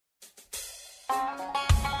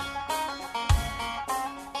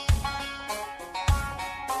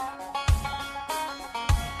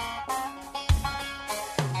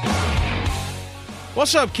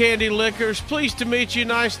What's up, Candy Lickers? Pleased to meet you.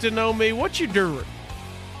 Nice to know me. What you doing?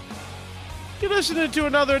 You listening to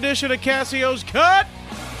another edition of Casio's Cut?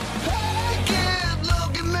 Hey kid,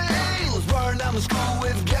 look at me. Let's burn down the school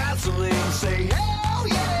with gasoline. Say hell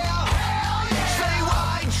yeah. Hell yeah. Say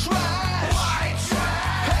white trash. White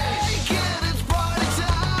trash. Hey kid, it's party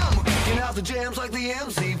time. We're kicking out the jams like the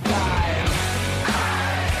MC5.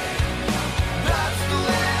 That's the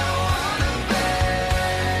way I wanna be.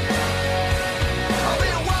 I'll be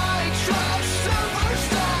a white trash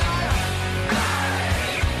superstar.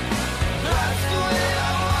 That's the way I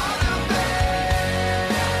wanna be.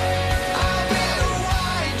 I'll be a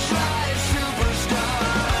white trash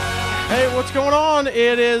superstar. Hey, what's going on?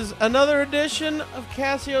 It is another edition of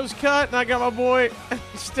Casio's Cut, and I got my boy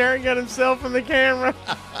staring at himself in the camera.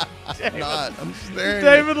 I'm staring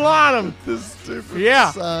David Lynam. at this stupid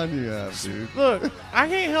Yeah. sign you have, dude. Look, I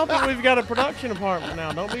can't help it. We've got a production department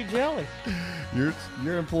now. Don't be jealous. Your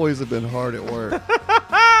employees have been hard at work.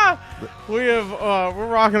 We're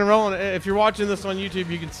rocking and rolling. If you're watching this on YouTube,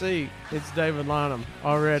 you can see it's David Lynam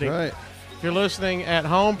already. That's right. If you're listening at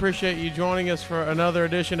home, appreciate you joining us for another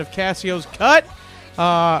edition of Casio's Cut.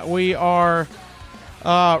 We are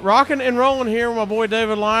rocking and rolling here with my boy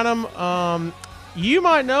David Lynam. You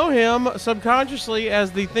might know him subconsciously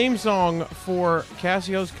as the theme song for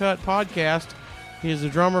Casio's Cut podcast. He is the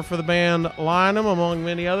drummer for the band Lynam, among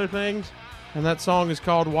many other things. And that song is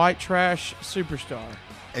called White Trash Superstar.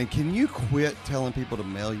 And can you quit telling people to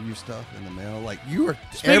mail you stuff in the mail? Like you are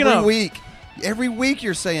Speaking of- every week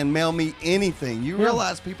you're saying mail me anything. You Yeah.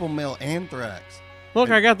 realize people mail anthrax. Look,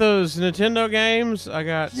 I got those Nintendo games. I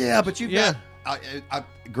got... Yeah, but you've Yeah. got.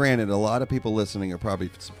 Granted, a lot of people listening are probably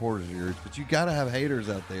supporters of yours, but you got to have haters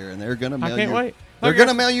out there, and they're gonna mail I can't you. wait. They're Look,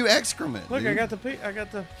 gonna mail you excrement. Look, dude. I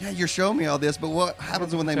got the... Yeah, you're showing me all this, but what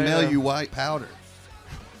happens when they Okay, mail you white powder?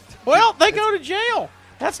 Well, they go to jail.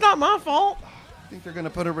 That's not my fault. I think they're going to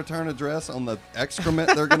put a return address on the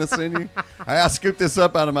excrement they're going to send you. I scooped this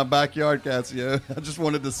up out of my backyard, Casio. I just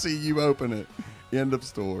wanted to see you open it. End of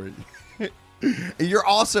story. You're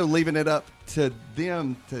also leaving it up to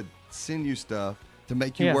them to send you stuff to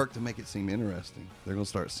make you Yeah. work, to make it seem interesting. They're going to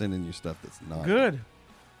start sending you stuff that's Good.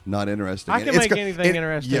 not interesting. I And can it's make anything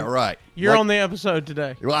interesting. Yeah, right. You're Like- on the episode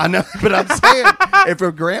today. Well, I know, but I'm saying if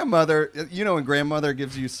a grandmother, when grandmother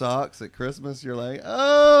gives you socks at Christmas, you're like,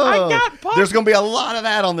 oh, I got pocket- there's going to be a lot of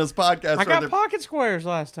that on this podcast. I got pocket squares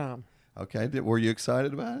last time. Okay, were you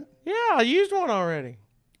excited about it? Yeah, I used one already.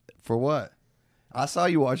 For what? I saw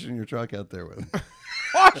you washing your truck out there with it.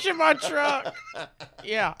 Washing my truck.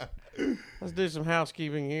 Yeah. Let's do some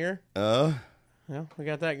housekeeping here. Yeah, we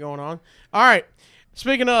got that going on. All right.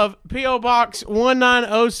 Speaking of, P.O. Box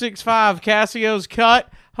 19065, Casio's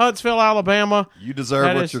Cut, Huntsville, Alabama. You deserve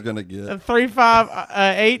That what is you're going to get.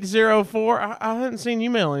 35804. I haven't seen you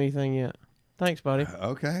mail anything yet. Thanks, buddy.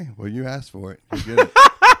 Okay, well, you asked for it. You get it.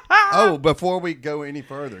 Oh, before we go any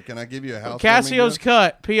further, can I give you a house? Casio's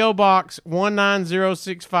Cut, P.O. Box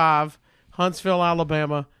 19065, Huntsville,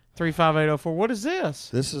 Alabama, 35804. What is this?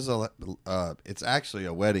 This is it's actually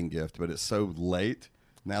a wedding gift, but it's so late.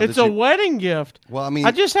 Now It's that a wedding gift. Well, I mean,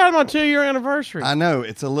 I just had my 2-year anniversary. I know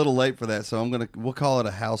it's a little late for that, so we'll call it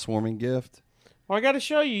a housewarming gift. Well, I got to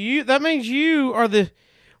show you. That means you are the...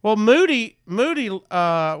 Well, Moody,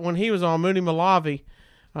 when he was on, Moody Malavi,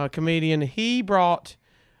 comedian, he brought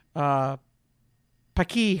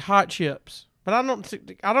Paqui hot chips. But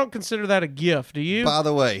I don't consider that a gift. Do you? By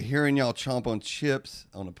the way, hearing y'all chomp on chips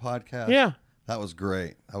on a podcast, Yeah. that was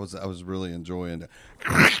great. I was really enjoying it.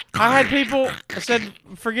 I had people said,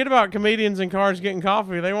 forget about comedians in cars getting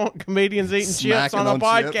coffee. They want comedians eating chips Smacking on a on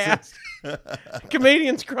podcast.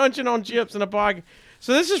 Comedians crunching on chips in a podcast.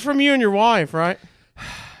 So this is from you and your wife, right?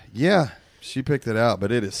 Yeah, she picked it out,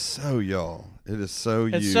 but it is so y'all. It is so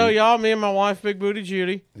you. It's so y'all, me and my wife, Big Booty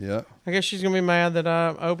Judy. Yeah, I guess she's going to be mad that I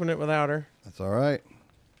opened it without her. that's all right.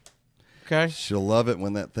 Okay. She'll love it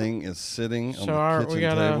when that thing is sitting on the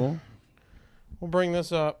kitchen table. We'll bring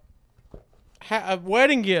this up. A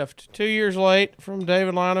wedding gift, 2 years late from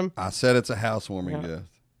David Lynam. I said it's a housewarming gift.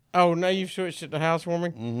 Oh, now you've switched it to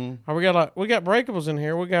housewarming. Mm-hmm. Oh, we got breakables in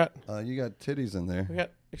here. We got. You got titties in there.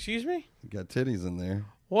 Excuse me. You got titties in there.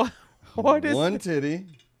 What? What is one titty?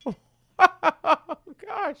 Oh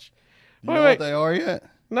gosh. You know what they are yet?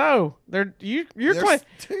 No, you're There's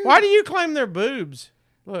two. Why do you claim they're boobs?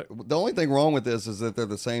 Look, The only thing wrong with this is that they're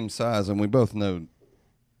the same size, and we both know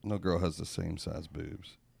no girl has the same size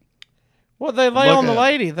boobs. well, they lay Look on the at-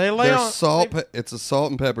 lady. They lay They're on salt. It's a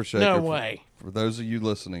salt and pepper shaker. No way. For those of you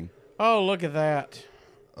listening. Oh, look at that.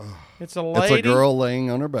 It's a lady. It's a girl laying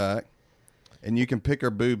on her back. And you can pick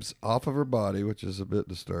her boobs off of her body, which is a bit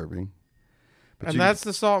disturbing. But and that's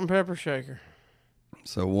the salt and pepper shaker.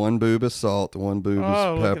 So one boob is salt, one boob is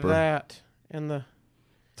pepper. Look at that. And the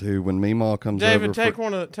Dude, when Meemaw comes David, over... take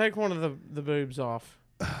one of the boobs off.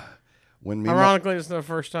 When Meemaw, ironically, it's the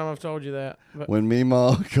first time I've told you that. But when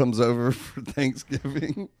Meemaw comes over for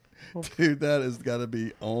Thanksgiving, dude, that has got to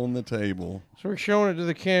be on the table. So we're showing it to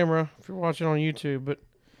the camera if you're watching on YouTube, but...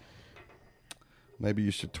 Maybe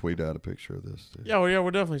you should tweet out a picture of this, dude. Yeah,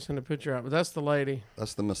 we'll definitely send a picture out, but that's the lady.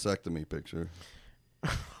 That's the mastectomy picture.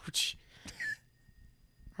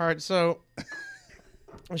 All right, so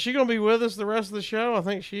is she going to be with us the rest of the show? I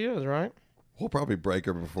think she is, right? We'll probably break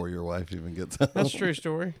her before your wife even gets home. That's a true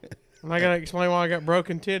story. Am I going to explain why I got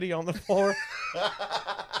broken titty on the floor?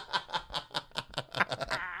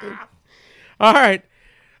 All right.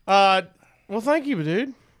 Well, thank you,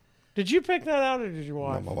 dude. Did you pick that out or did your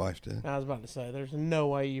wife? No, my wife did. I was about to say, there's no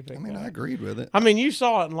way you picked that I out. agreed with it. I mean, you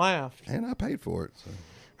saw it and laughed. And I paid for it. So.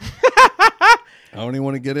 I don't even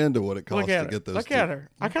want to get into what it costs to get those. Look at her.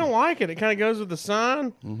 I kind of like it. It kind of goes with the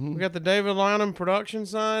sign. Mm-hmm. We got the David Lynam production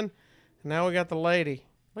sign. And now we got the lady.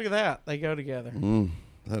 Look at that. They go together.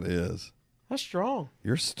 That is. That's strong.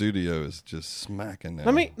 Your studio is just smacking now.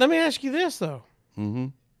 Let me ask you this, though. Mm-hmm.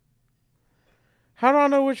 How do I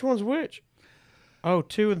know which one's which? Oh,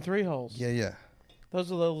 2 and 3 holes. Yeah.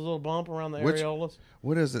 Those are those little bump around the areolas.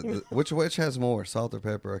 What is it? Which has more, salt or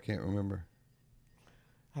pepper? I can't remember.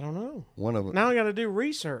 I don't know. One of them. Now I got to do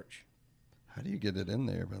research. How do you get it in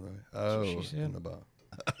there, by the way? Oh, what she said. in the bottom.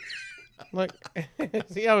 Look,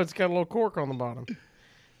 see how it's got a little cork on the bottom.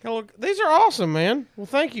 These are awesome, man. Well,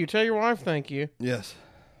 thank you. Tell your wife thank you. Yes.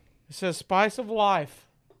 It says Spice of Life.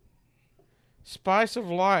 Spice of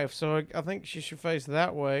Life. So I think she should face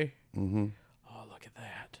that way. Mm-hmm. Oh, look at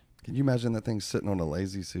that. Can you imagine that thing sitting on a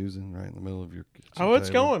Lazy Susan right in the middle of your kitchen Oh, it's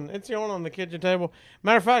table? going. It's going on the kitchen table.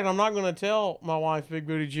 Matter of fact, I'm not going to tell my wife, Big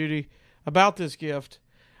Booty Judy, about this gift.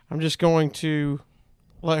 I'm just going to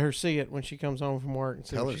let her see it when she comes home from work. And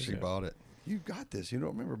see Tell what her she says. bought it. You got this. You don't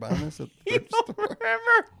remember buying this at the You thrift don't store?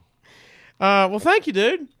 remember? Well, thank you,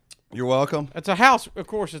 dude. You're welcome. It's a house. Of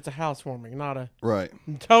course, it's a housewarming, Right.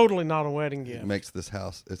 totally not a wedding gift. It makes this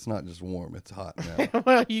house, it's not just warm, it's hot now.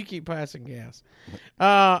 Well, you keep passing gas.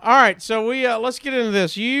 All right, so we let's get into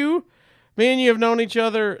this. Me and you have known each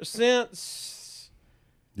other since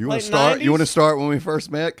You want late to start? 90s? You want to start when we first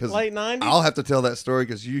met? Because Late 90s? I'll have to tell that story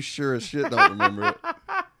because you sure as shit don't remember it.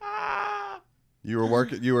 You were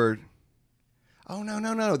working. You were. Oh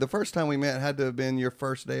no! The first time we met had to have been your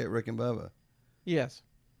first day at Rick and Bubba. Yes.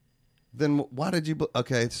 Then why did you?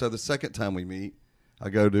 Okay, so the second time we meet, I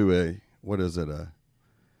go to one of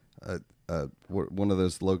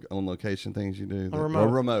those on location things you do. A remote. A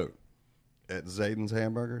remote at Zayden's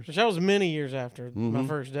Hamburgers. Which that was many years after my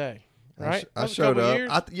first day, right? I That was a showed couple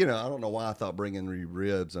up. years. I don't know why I thought bringing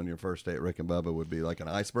ribs on your first day at Rick and Bubba would be like an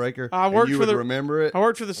icebreaker. I and worked you for would the- remember it. I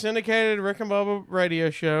worked for the syndicated Rick and Bubba radio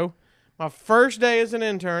show. My first day as an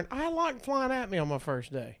intern, I liked flying at me on my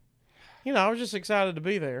first day. I was just excited to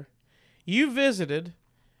be there. You visited,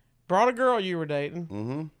 brought a girl you were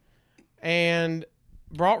dating, and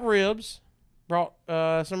brought ribs. Brought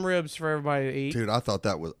some ribs for everybody to eat. Dude, I thought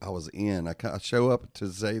I was in. I show up to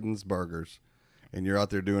Zayden's Burgers, and you're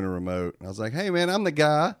out there doing a remote. And I was like, "Hey, man, I'm the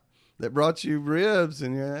guy that brought you ribs."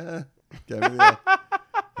 And gave me the,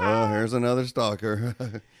 oh, here's another stalker.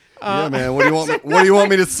 Yeah, man. What do you want me? What do you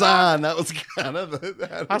want me to sign? That was kind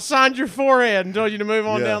of. I signed your forehead and told you to move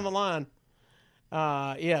on Yeah. down the line.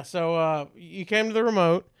 So you came to the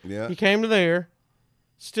remote. Yeah. You came to there.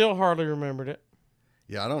 Still hardly remembered it.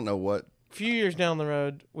 Yeah, I don't know what. A few years down the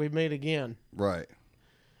road, we meet again. Right.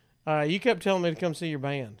 You kept telling me to come see your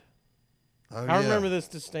band. Oh, I remember this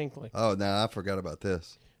distinctly. Oh, no, I forgot about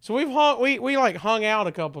this. So we hung out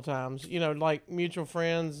a couple times, like mutual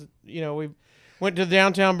friends. We went to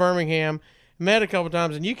downtown Birmingham, met a couple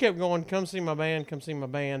times, and you kept going, come see my band, come see my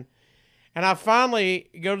band. And I finally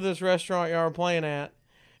go to this restaurant y'all were playing at,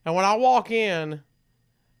 and when I walk in,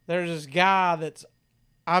 there's this guy that's,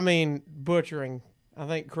 butchering, I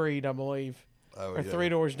think Creed, I believe, or Three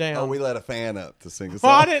Doors Down. Oh, we let a fan up to sing a song.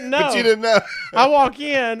 Well, I didn't know. But you didn't know. I walk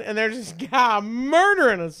in, and there's this guy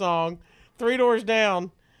murdering a song, Three Doors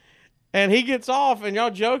Down, and he gets off, and y'all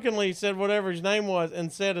jokingly said whatever his name was,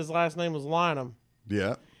 and said his last name was Lynam.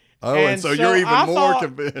 Yeah. Oh, and so you're even more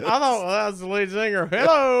convinced. I thought, well, that was the lead singer.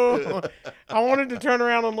 Hello. I wanted to turn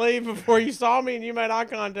around and leave before you saw me, and you made eye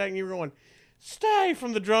contact, and you were going, stay,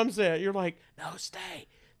 from the drum set. You're like, no, stay.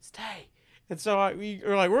 And so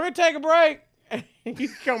you're like, we're going to take a break. And you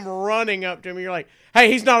come running up to me. You're like,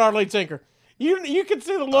 "Hey, he's not our lead singer." You can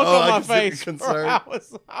see the look on my face.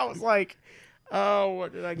 I was like, "Oh,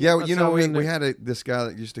 what did I get?" Yeah, myself into? we had this guy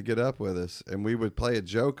that used to get up with us, and we would play a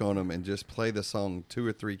joke on him and just play the song 2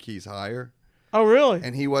 or 3 keys higher. Oh, really?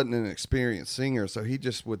 And he wasn't an experienced singer, so he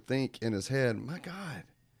just would think in his head, "My God,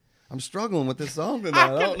 I'm struggling with this song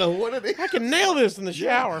tonight. I don't know what it is. I can nail this in the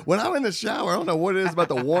shower." When I'm in the shower, I don't know what it is about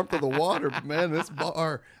the warmth of the water, but man, this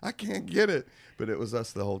bar, I can't get it. But it was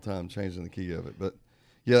us the whole time changing the key of it. But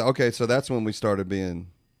yeah, okay, so that's when we started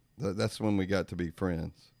that's when we got to be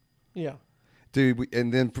friends. Yeah. Dude,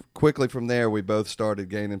 and then quickly from there, we both started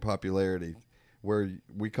gaining popularity, where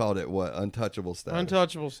we called it what? Untouchable status.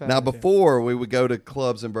 Untouchable status. Now, before we would go to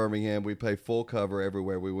clubs in Birmingham, we pay full cover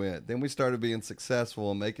everywhere we went. Then we started being successful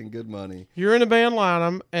and making good money. You're in a band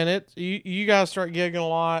Lynam, and you guys start gigging a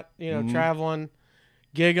lot, traveling,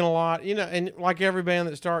 gigging a lot, and like every band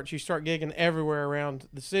that starts, you start gigging everywhere around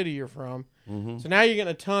the city you're from. Mm-hmm. So now you're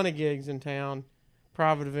getting a ton of gigs in town,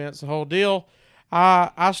 private events, the whole deal.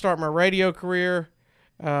 I start my radio career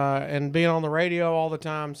and being on the radio all the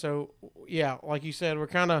time. So, yeah, like you said, we're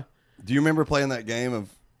kind of... Do you remember playing that game of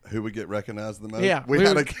who would get recognized the most? Yeah. We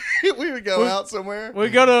would go out somewhere.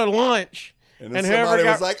 We'd go to lunch. And then somebody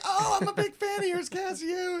was like, "Oh, I'm a big fan of yours,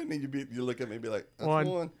 Casio." And then you look at me and be like, "That's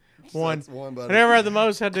one. That's one, buddy." Whoever had the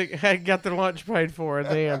most had got their lunch paid for at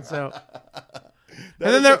the end. So...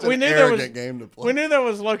 And then we knew there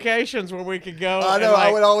was locations where we could go. I know.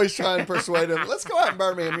 I would always try and persuade him. Let's go out in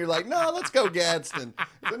Birmingham. You're like, "No, let's go Gadsden." I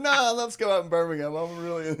said, "No, let's go out in Birmingham." I'm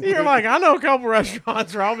really. You're like, I know a couple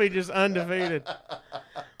restaurants where I'll be just undefeated.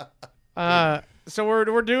 So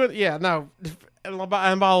we're doing no. And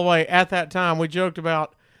by the way, at that time we joked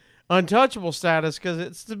about untouchable status because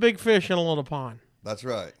it's the big fish in a little pond. That's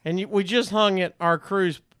right. And we just hung at our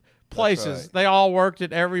cruise places. Right. They all worked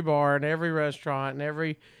at every bar and every restaurant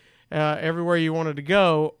and everywhere you wanted to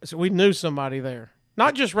go. So we knew somebody there,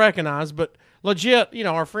 not just recognized, but legit.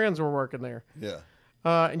 Our friends were working there. Yeah.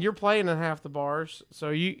 And you're playing in half the bars, so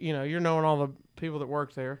you're knowing all the people that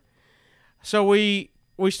work there. So we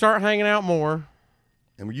start hanging out more.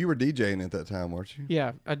 And you were DJing at that time, weren't you?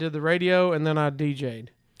 Yeah, I did the radio and then I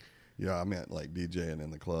DJ'd. Yeah, I meant like DJing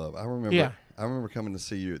in the club. I remember. Yeah. I remember coming to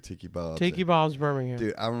see you at Tiki Bob's. Tiki Bob's, Birmingham.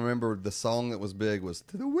 Dude, I remember the song that was big was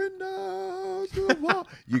 "To the Windows, to the Wall."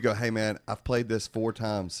 You go, "Hey man, I've played this 4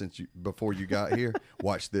 times before you got here.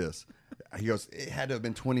 Watch this." He goes, "It had to have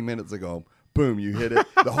been 20 minutes ago." Boom, you hit it.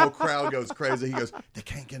 The whole crowd goes crazy. He goes, "They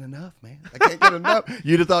can't get enough, man. They can't get enough."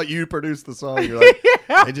 You'd have thought you produced the song. You're like,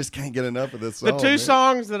 yeah. They just can't get enough of this song. The 2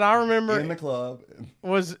 songs that I remember in the club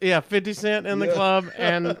was 50 Cent in the club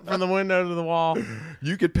and From the Window to the Wall.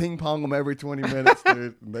 You could ping pong them every 20 minutes,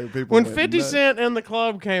 dude. When 50 Cent in the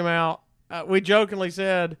club came out, we jokingly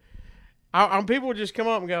said, people would just come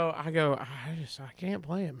up and go, I can't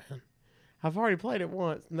play it, man. I've already played it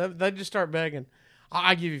once. And they just start begging.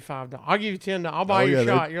 "I'll give you $5. I'll give you $10. I'll buy you a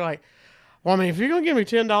shot." You're like, "Well, I mean, if you're going to give me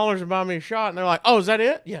 $10 and buy me a shot," and they're like, "Oh, is that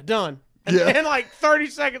it? Yeah, done." And then like 30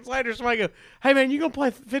 seconds later, somebody goes, "Hey, man, you going to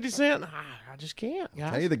play 50 Cent? I just can't,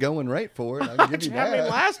 guys." Tell you the going rate for it. I can give you that. I mean,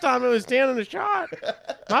 last time it was 10 and a shot.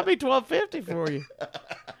 Might be $12.50 for you.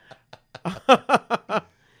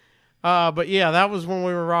 But yeah, that was when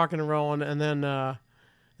we were rocking and rolling. And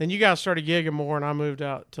then you guys started gigging more, and I moved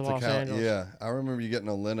out to Los Angeles. Yeah, I remember you getting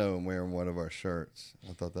a Lynam and wearing one of our shirts.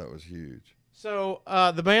 I thought that was huge. So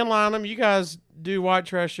the band Lynam, you guys do "White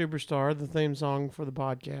Trash Superstar," the theme song for the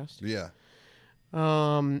podcast. Yeah.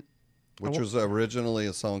 Which was originally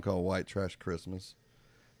a song called "White Trash Christmas"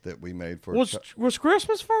 that we made for. Was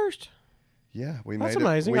Christmas first? Yeah, That's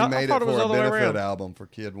amazing. We made it thought for was a all the way benefit around. album for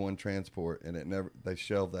Kid One Transport, and they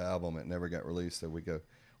shelved the album. It never got released. So we go,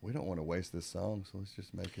 "We don't want to waste this song, so let's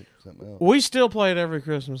just make it something else." We still play it every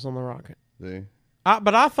Christmas on the Rocket. Do you?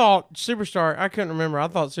 But I thought Superstar, I couldn't remember. I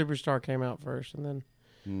thought Superstar came out first, and then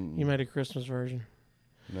you made a Christmas version.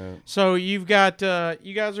 No. So you've got,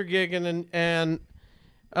 you guys are gigging, and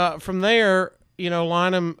from there,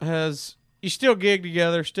 Lynam you still gig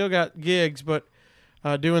together, still got gigs, but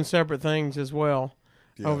doing separate things as well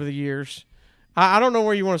over the years. I don't know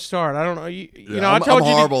where you want to start. I don't know. I told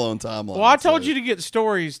you horrible on timeline. Well, I told you to get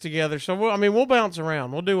stories together, so we'll bounce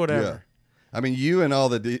around. We'll do whatever. Yeah. I mean, you and all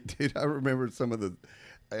the dude. I remember some of the.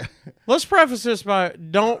 Let's preface this by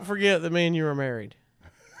don't forget that me and you were married.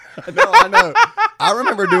 No, I know. I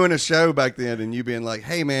remember doing a show back then, and you being like,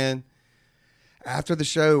 "Hey, man, after the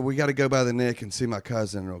show, we got to go by the Nick and see my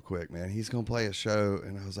cousin real quick, man. He's going to play a show.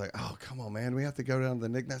 And I was like, oh, come on, man. We have to go down to the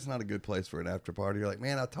Nick. That's not a good place for an after party. You're like,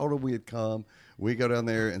 man, I told him we'd come. We go down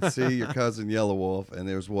there and see your cousin Yellow Wolf. And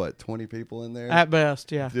there's, 20 people in there? At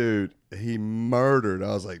best, yeah. Dude, he murdered.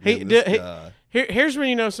 I was like, man, this guy. Here's when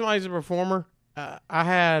you know somebody's a performer.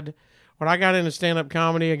 When I got into stand-up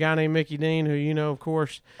comedy, a guy named Mickey Dean, who you know, of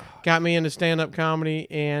course, got me into stand-up comedy.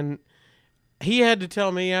 And he had to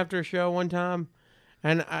tell me after a show one time,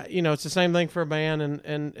 and it's the same thing for a band,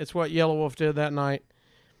 and it's what Yellow Wolf did that night.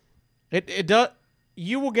 It does.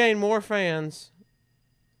 You will gain more fans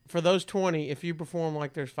for those 20 if you perform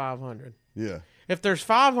like there's 500. Yeah. If there's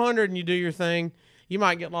 500 and you do your thing, you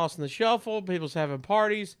might get lost in the shuffle. People's having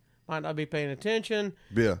parties, might not be paying attention.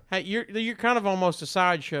 Yeah. Hey, you're kind of almost a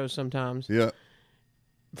sideshow sometimes. Yeah.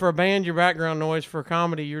 For a band, your background noise. For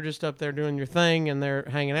comedy, you're just up there doing your thing and they're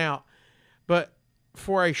hanging out. But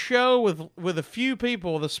for a show with a few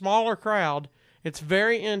people, the smaller crowd, it's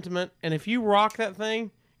very intimate. And if you rock that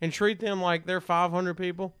thing and treat them like they're 500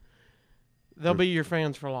 people, they'll be your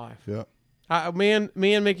fans for life. Yeah. Me and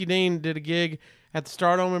Mickey Dean did a gig at the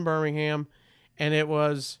Stardome in Birmingham, and it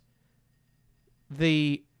was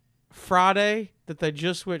the Friday that they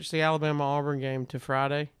just switched the Alabama-Auburn game to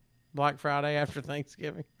Friday, Black Friday after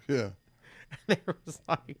Thanksgiving. Yeah. And there was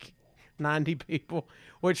like 90 people,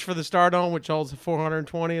 which for the Stardome, which holds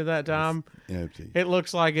 420 at that time, empty. it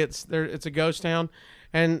looks like it's a ghost town.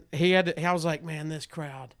 And I was like, man, this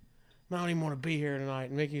crowd, I don't even want to be here tonight.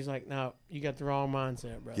 And Mickey's like, no, you got the wrong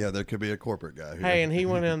mindset, brother. Yeah, there could be a corporate guy here. Hey, and he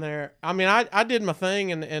went in there. I mean, I did my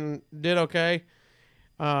thing and did okay,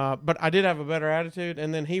 but I did have a better attitude.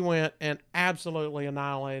 And then he went and absolutely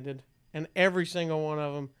annihilated. And every single one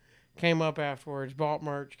of them came up afterwards, bought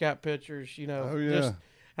merch, got pictures, Oh, yeah.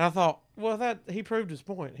 And I thought, well, he proved his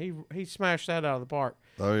point. He smashed that out of the park.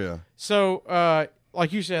 Oh, yeah. So,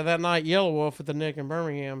 like you said, that night, Yellow Wolf at the Nick in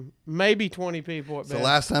Birmingham, maybe 20 people at It's the best.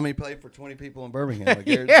 last time he played for 20 people in Birmingham. I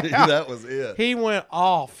guarantee you that was it. He went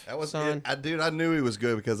off, That was son. it. I knew he was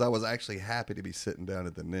good because I was actually happy to be sitting down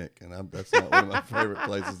at the Nick, and that's not one of my favorite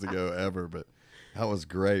places to go ever. But that was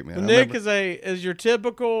great, man. The Nick is your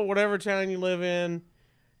typical whatever town you live in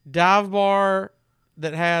dive bar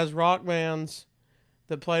that has rock bands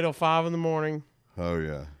that play till 5 a.m. Oh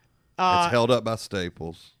yeah, it's held up by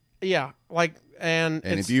Staples. Yeah, and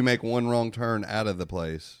if you make one wrong turn out of the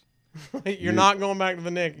place, you're not going back to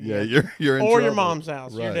the Nick. Yeah, you're in or trouble. your mom's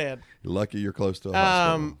house. Right. You're dead. You're lucky you're close to a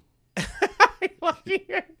hospital.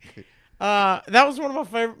 That was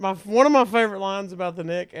one of my favorite lines about the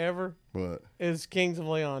Nick ever. What? Is Kings of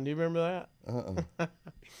Leon. Do you remember that? Uh-uh.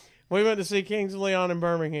 We went to see Kings of Leon in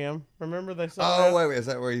Birmingham. Remember they saw Oh, wait. Is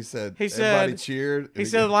that where he said He everybody said- cheered? He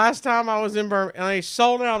said last time I was in Birmingham, and a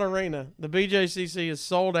sold out arena. The BJCC is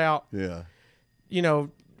sold out. Yeah.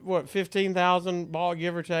 15,000 ball,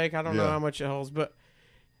 give or take. I don't know Yeah. how much it holds, but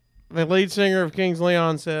the lead singer of Kings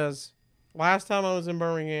Leon says, last time I was in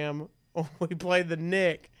Birmingham, we played the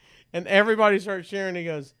Nick, and everybody starts cheering. He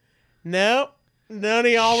goes, nope, none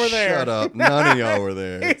of y'all were there. Shut up. None of y'all were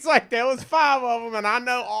there. He's like, there was 5 of them, and I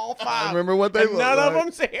know all 5. I remember what they and looked none of like.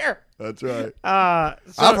 them's here. That's right.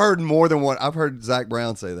 So, I've heard more than one. I've heard Zach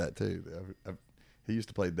Brown say that too. He used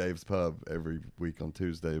to play Dave's Pub every week on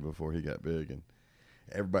Tuesday before he got big, and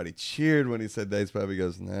everybody cheered when he said Dave's Pub. He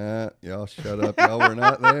goes, nah, y'all shut up. Y'all were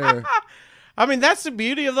not there. I mean, that's the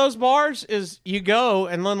beauty of those bars is you go,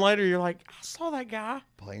 and then later you're like, I saw that guy.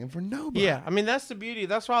 Playing for nobody. Yeah, I mean, that's the beauty.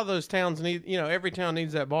 That's why those towns need, every town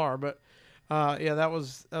needs that bar. But, yeah, that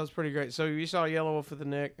was pretty great. So you saw Yellow Wolf at the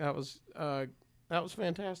Nick. That was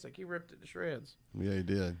fantastic. He ripped it to shreds. Yeah, he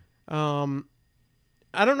did.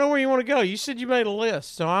 I don't know where you want to go. You said you made a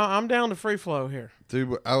list, so I'm down to free flow here.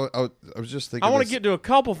 Dude, I was just thinking. I want to get to a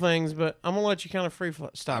couple things, but I'm going to let you kind of free flow.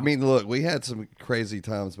 Stop. I mean, look, we had some crazy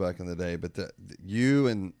times back in the day, but you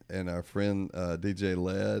and our friend DJ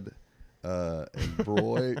Led and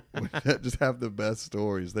Broy just have the best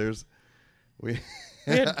stories. We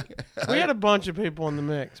had a bunch of people in the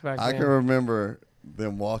mix back then. I can remember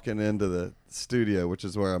them walking into the studio, which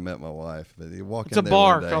is where I met my wife. But It's a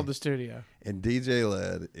bar called the Studio. And DJ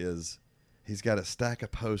Led he's got a stack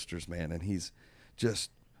of posters, man, and he's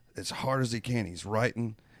just as hard as he can. He's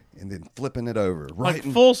writing and then flipping it over, Like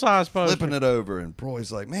full-size posters. flipping it over. And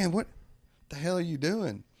Broy's like, man, what the hell are you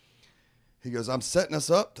doing? He goes, I'm setting us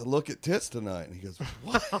up to look at tits tonight. And he goes,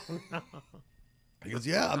 what? Oh, no. He goes,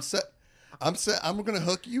 yeah, I'm going to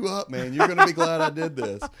hook you up, man. You're going to be glad I did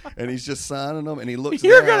this. And he's just signing them. And he looks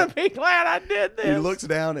You're down. going to be glad I did this. He looks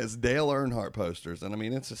down at Dale Earnhardt posters. And I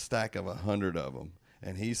mean, it's a stack of 100 of them.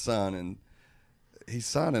 And he's signing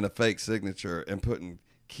a fake signature and putting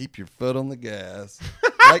keep your foot on the gas.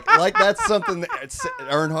 like that's something that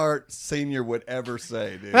Earnhardt Sr. would ever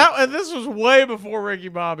say, dude. And this was way before Ricky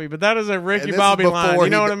Bobby, but that is a Ricky And this Bobby is line. before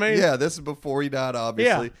You know he what I mean? Yeah, this is before he died,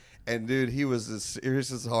 obviously. Yeah. And dude, he was as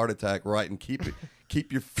serious as a heart attack, right? And keep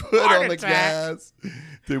your foot Heart on the attack. gas.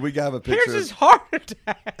 Dude, we got a picture. Here's his heart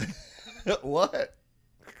attack. What?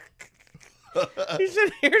 He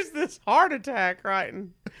said, "Here's this heart attack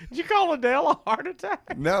writing." Did you call Adele a heart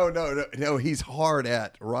attack? No. He's hard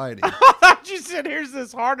at writing. I thought you said, "Here's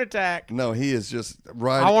this heart attack." No, he is just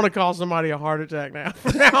writing. I want to call somebody a heart attack now.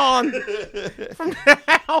 From now on. From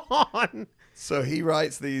now on. So he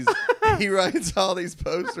writes all these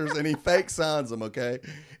posters and he fake signs them, okay?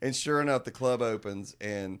 And sure enough, the club opens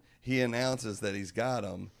and he announces that he's got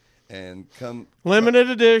them. And Limited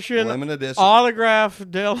edition, autograph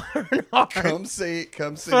Dale Earnhardt. Come see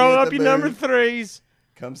Throw me at up the your number booth. 3s.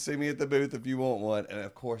 Come see me at the booth if you want one. And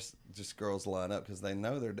of course, just girls line up because they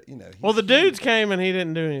know they're, he's Well, the huge. dudes came and he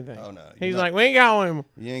didn't do anything. Oh, no. He's like, "We ain't got one.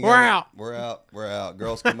 You ain't We're got it. out." We're out.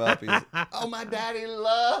 Girls come up. He's, "Oh, my daddy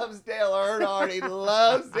loves Dale Earnhardt. He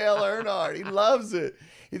loves Dale Earnhardt. He loves it.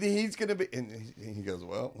 He's gonna be." And he goes,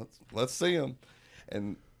 "Well, let's see him."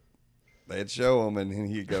 And they'd show him, and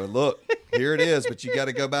he'd go, "Look, here it is. But you got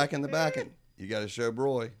to go back in the back, and you got to show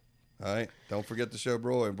Broy. All right, don't forget to show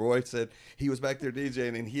Broy." And Broy said he was back there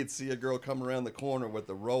DJing, and he'd see a girl come around the corner with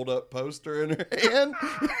the rolled up poster in her hand.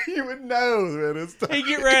 You would know, man. It's time. Hey,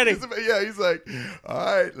 get ready. He's like,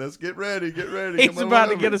 "All right, let's get ready. Get ready." He's Come on about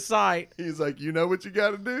to over." get a sight. He's like, "You know what you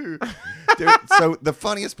got to do." Dude, so the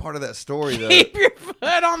funniest part of that story, though. Keep your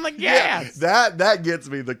foot on the gas. That gets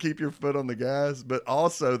me, to keep your foot on the gas, but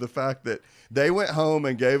also the fact that they went home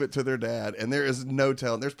and gave it to their dad, and there is no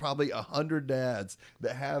telling. There's probably 100 dads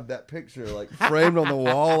that have that picture like framed on the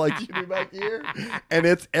wall like you do back here. And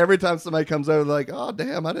it's every time somebody comes over, like, "Oh,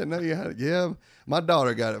 damn, I didn't know you had it." "Yeah, my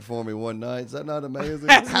daughter got it for me one night." Is that not amazing?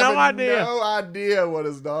 Has no idea. No idea what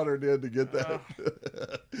his daughter did to get that.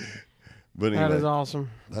 But anyway, That is awesome.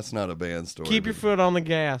 that's not a band story. Keep your foot on the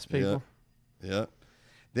gas, people. Yeah.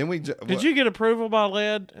 Then we. Did you get approval by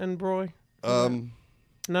Led and Broy?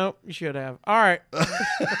 Nope, you should have. All right.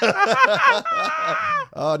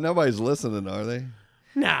 Oh, nobody's listening, are they?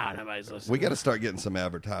 No, nobody's listening. We got to start getting some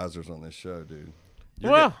advertisers on this show, dude.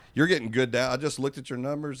 You're getting good down. I just looked at your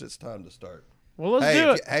numbers. It's time to start. Well, let's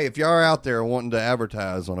do it. If y'all are out there wanting to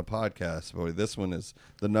advertise on a podcast, boy, this one is,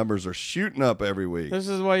 the numbers are shooting up every week. This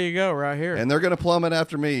is the way you go right here. And they're going to plummet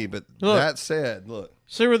after me. But Look. that said, look.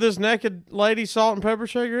 See where this naked lady salt and pepper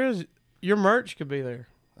shaker is? Your merch could be there.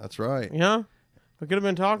 That's right. Yeah? We could have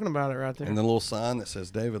been talking about it right there. And the little sign that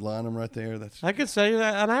says David Lynam right there. I could say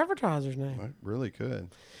that an advertiser's name. I really could.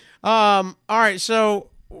 All right, so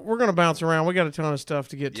we're going to bounce around. We got a ton of stuff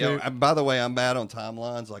to get to. Yeah. By the way, I'm bad on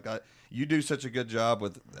timelines. Like you do such a good job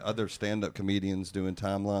with other stand-up comedians doing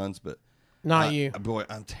timelines, but Not you. Boy,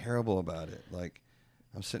 I'm terrible about it. Like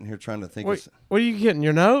I'm sitting here trying to think. What are you getting?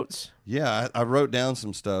 Your notes? Yeah, I wrote down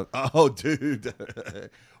some stuff. Oh, dude,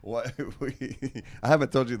 what? I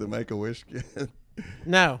haven't told you the Make-A-Wish yet.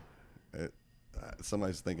 No.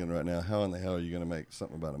 Somebody's thinking right now, how in the hell are you going to make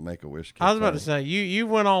something about a Make-A-Wish kid? I was about to say, you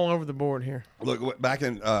went all over the board here. Look, back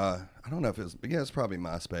in, I don't know if it's probably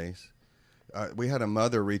MySpace. We had a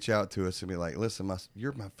mother reach out to us and be like, "Listen,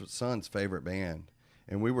 you're my son's favorite band."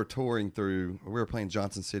 And we were touring through, we were playing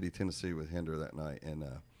Johnson City, Tennessee with Hinder that night. And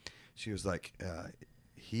she was like,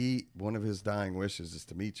 one of his dying wishes is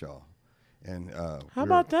to meet y'all. And how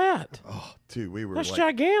about that? Oh, dude, we were That's like,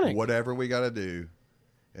 gigantic. Whatever we got to do.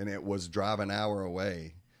 And it was drive an hour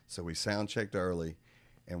away. So we sound checked early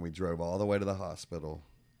and we drove all the way to the hospital.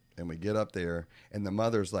 And we get up there and the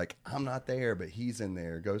mother's like, "I'm not there, but he's in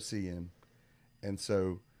there. Go see him." And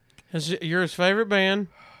so. You're his favorite band.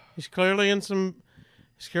 He's clearly got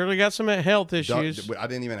some health issues. I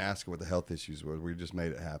didn't even ask her what the health issues were. We just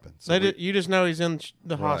made it happen. So you just know he's in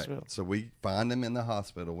the hospital. So we find him in the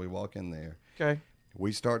hospital. We walk in there. Okay.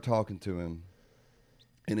 We start talking to him.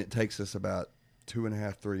 And it takes us about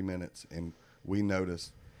 2.5, 3 minutes. And we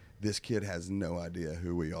notice this kid has no idea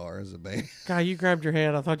who we are as a band. God, you grabbed your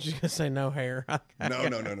head. I thought you were going to say no hair. No. I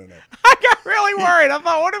got really worried. I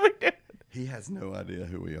thought, what did we do? He has no idea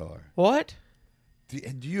who we are. What? Do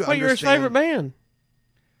you You're his favorite band.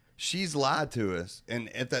 She's lied to us.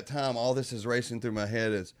 And at that time, all this is racing through my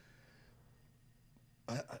head is,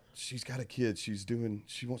 she's got a kid. She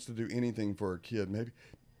wants to do anything for her kid.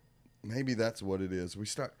 Maybe that's what it is.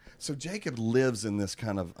 So Jacob lives in this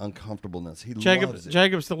kind of uncomfortableness. Loves it.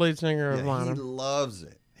 Jacob's the lead singer of Lynam. He loves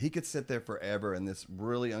it. He could sit there forever in this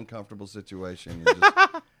really uncomfortable situation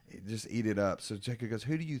and just eat it up. So Jacob goes,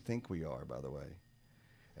 "Who do you think we are, by the way?"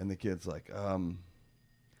 And the kid's like,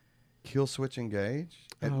 Kill Switch Engage.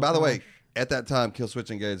 And Oh, by the way, gosh. at that time, Kill Switch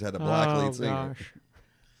Engage had a black lead singer.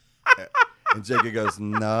 Gosh. And Jacob goes,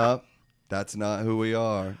 "No, that's not who we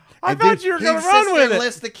are." I And thought you were he gonna sits run there with and it.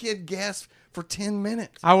 lets the kid guess for 10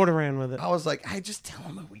 minutes. I would have ran with it. I was like, "Hey, just tell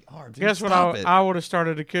him who we are, dude. Guess what? Stop it." I would have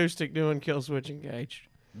started acoustic doing Kill Switch Engaged.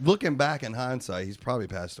 Looking back in hindsight, he's probably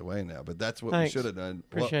passed away now, but that's what Thanks. we should have done.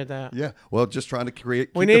 Appreciate that. Yeah. Well, just trying to keep We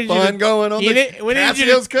the need you fun to- going on we need you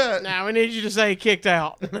Casio's to, cut. Now we need you to say kicked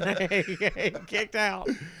out. Kicked out.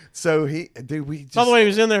 So we just, By the way, he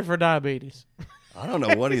was in there for diabetes. I don't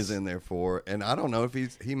know what he's in there for, and I don't know if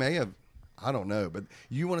he may have, I don't know, but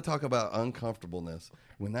you want to talk about uncomfortableness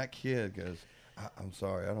when that kid goes, I'm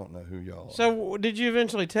sorry, I don't know who y'all are. So did you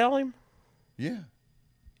eventually tell him? Yeah.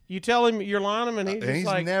 You tell him you're Lynam, and And he's he's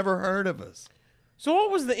like, never heard of us. so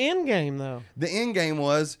what was the end game, though? The end game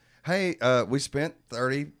was, hey, we spent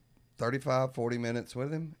 30, 35, 40 minutes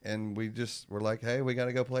with him, and we just were like, hey, we got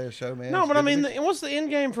to go play a show, man. No, It's but I good to mean, what's the end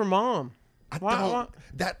game for Mom? Why-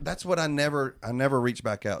 That's what I never reached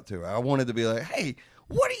back out to her. I wanted to be like, hey,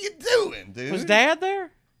 what are you doing, dude? Was Dad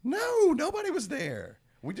there? No, nobody was there.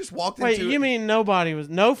 We just walked Wait, into you mean nobody was?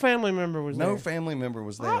 No family member was there? no family member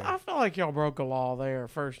was there. I feel like y'all broke a law there.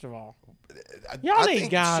 First of all, I y'all need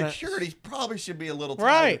think guidance. security probably should be a little tighter.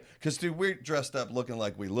 Right. Because, dude, we're dressed up looking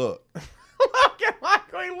like we look. looking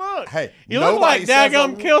like we look. Hey, you look like nobody says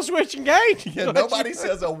daggum Kill Switch Engage. Yeah, nobody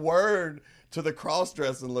says a word to the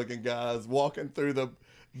cross-dressing looking guys walking through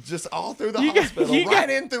just all through the hospital, right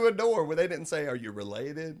in through a door where they didn't say, are you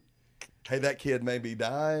related? Hey, that kid may be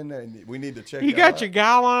dying, and we need to check You out. got your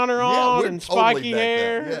guy liner Yeah, on we're and totally spiky decked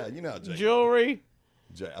hair. out. Yeah, you know, Jake. Jewelry.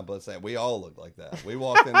 I'm about to say, we all look like that. We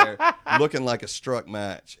walked in there looking like a struck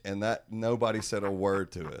match, and that nobody said a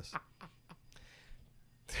word to us.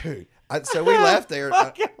 Dude, so we left there.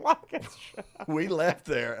 Looking like a We left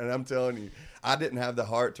there, and I'm telling you, I didn't have the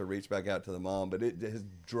heart to reach back out to the mom, but it just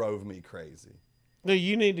drove me crazy. Dude,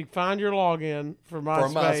 you need to find your login for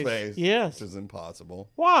MySpace. For MySpace, Yes. which is impossible.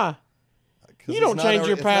 Why? 'Cause You don't it's not change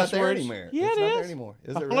your it's not there passwords. anymore. Yeah, it's it not is. there anymore.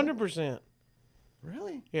 Is it 100%.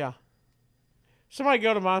 really? Yeah. Somebody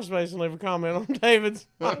go to MySpace and leave a comment on David's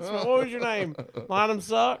MySpace. What was your name? Lynam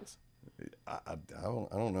sucks. I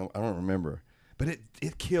don't know. I don't remember. But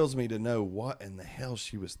it kills me to know what in the hell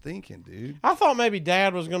she was thinking, dude. I thought maybe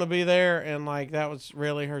Dad was going to be there, and like that was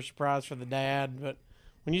really her surprise for the dad. But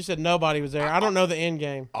when you said nobody was there, I don't know the end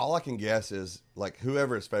game. All I can guess is like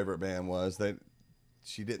whoever his favorite band was, that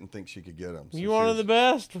she didn't think she could get them. So You wanted the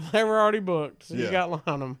best. They were already booked, so you Yeah. got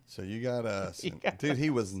Lynam. So you got us, You And, got dude. He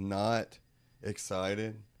was not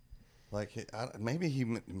excited. Like maybe he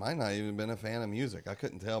might not even been a fan of music. I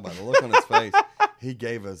couldn't tell by the look on his face. He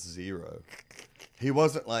gave us 0. He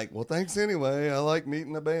wasn't like, well, thanks anyway. I like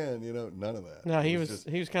meeting the band. You know, none of that. No, It he was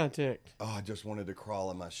just, kind of ticked. oh, I just wanted to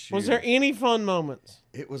crawl in my shoes. Was there any fun moments?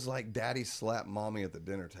 It was like Daddy slapped Mommy at the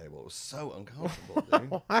dinner table. It was so uncomfortable,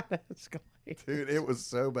 dude. Why escalate? Dude, it was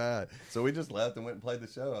so bad. So we just left and went and played the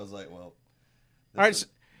show. I was like, well, All right,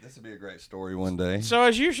 this would be a great story one day. So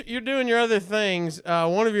as you're doing your other things,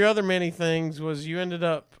 one of your other many things was you ended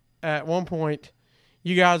up at one point,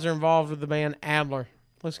 you guys are involved with the band Adler.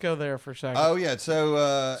 Let's go there for a second. Oh, yeah.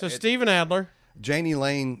 So Steven Adler, Janie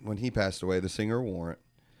Lane, when he passed away, the singer of Warrant,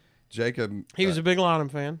 Jacob. he was a big Lynam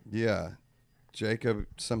fan. Yeah. Jacob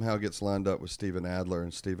somehow gets lined up with Steven Adler,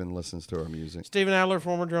 and Steven listens to our music. Steven Adler,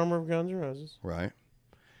 former drummer of Guns N' Roses. Right.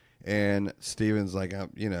 And Steven's like,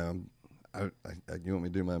 you want me to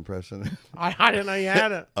do my impression? I didn't know you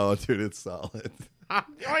had it. Oh, dude, it's solid.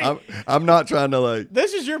 Wait, I'm not trying to like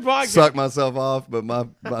this is your podcast. suck myself off, but my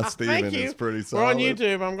Steven Thank you. is pretty We're solid. on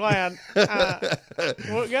YouTube. I'm glad.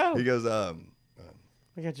 Well, go. He goes, I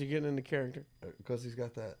got you getting into character. because he's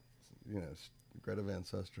got that, Greta Van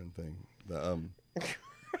Susteren thing. The Van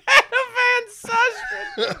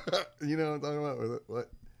Susteren. you know what I'm talking about with it? What?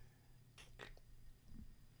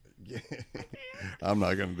 Yeah. I'm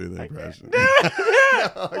not gonna do the impression.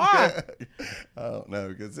 Why? I don't know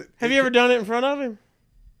because Have you ever done it in front of him?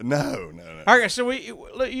 No. All right, so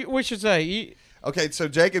we should say Okay, so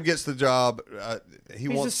Jacob gets the job. he's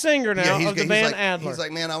a singer now of the band like, Adler. He's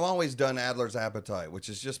like, man, I've always done Adler's Appetite, which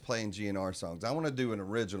is just playing GNR songs. I want to do an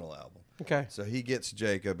original album. Okay. So he gets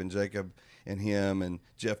Jacob and him and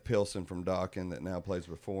Jeff Pilson from Dokken that now plays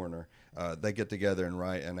with Foreigner. They get together and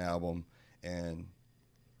write an album, and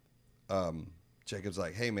Jacob's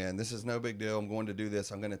like, hey, man, this is no big deal. I'm going to do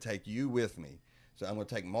this. I'm going to take you with me. So I'm going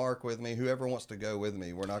to take Mark with me. Whoever wants to go with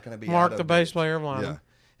me. We're not going to be Mark, out of the bass it. player of Lynam. Yeah.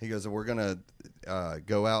 He goes, we're going to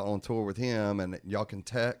go out on tour with him, and y'all can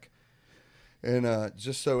tech. And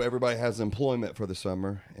just so everybody has employment for the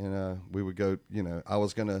summer. And we would go, I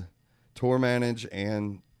was going to tour manage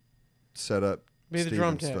and set up Be the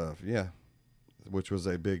drum Steven's tech. stuff. Yeah, which was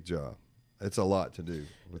a big job. It's a lot to do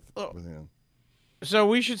with him. So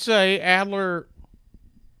we should say Adler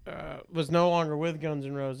was no longer with Guns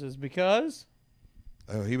N' Roses because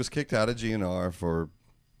Oh, he was kicked out of GNR for,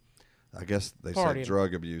 I guess they Partying. said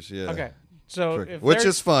drug abuse. Yeah. okay. So Which they're-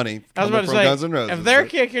 is funny. I was coming about to from say Guns N' Roses, if they're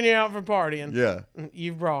but- kicking you out for partying, Yeah.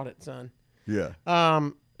 you've brought it, son. Yeah.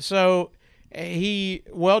 So he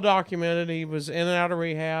well documented. He was in and out of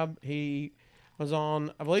rehab. He was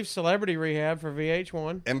on, I believe, Celebrity Rehab for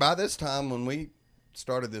VH1. And by this time, when we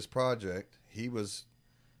started this project, he was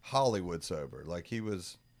Hollywood sober. Like he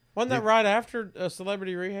was, Wasn't that right after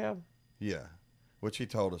Celebrity Rehab? yeah. Which he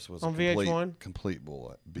told us was On a VH1? complete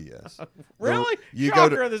bull BS. Really? You go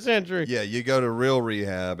Shocker to- of the century. Yeah, you go to real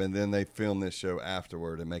rehab, and then they film this show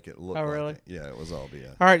afterward and make it look Oh, like really? it. Yeah, it was all BS.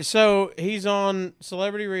 All right, so he's on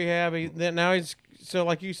Celebrity Rehab. Now he's, so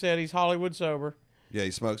like you said, he's Hollywood sober. Yeah,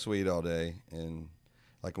 he smokes weed all day, and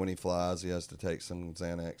like when he flies, he has to take some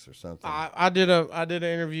Xanax or something. I did an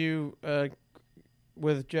interview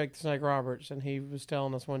with Jake the Snake Roberts, and he was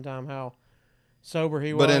telling us one time how sober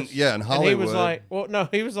he was. But in And Hollywood, he was like, well, no,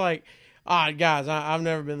 he was like, guys, I've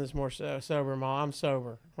never been this more sober, Ma. I'm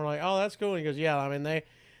sober. We're like, oh, that's cool. He goes, yeah, I mean, they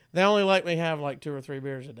only let me have like 2 or 3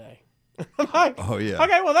 beers a day. I'm like, oh yeah.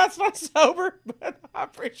 okay, well, that's not sober, but I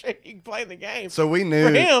appreciate you playing the game. So we knew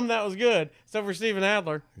For him, that was good. So for Steven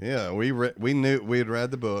Adler, Yeah, we knew we had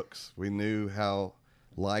read the books. We knew how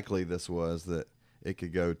likely this was that it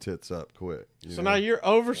could go tits up quick. so now you're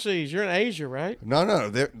overseas. You're in Asia, right?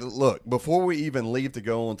 No. Look, before we even leave to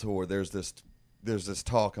go on tour, there's this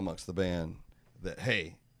talk amongst the band that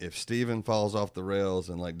hey, if Steven falls off the rails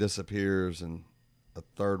and like disappears in a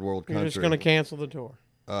third world country, You're just going to cancel the tour.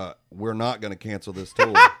 we're not going to cancel this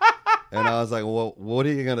tour. And I was like, well, what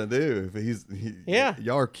are you going to do if Yeah.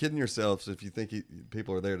 y'all are kidding yourselves if you think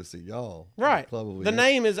people are there to see y'all. Right. Probably. The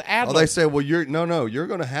name is Adler. Oh, they said, well, you're going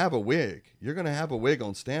to have a wig. You're going to have a wig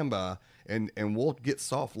on standby, and we'll get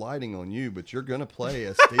soft lighting on you, but you're going to play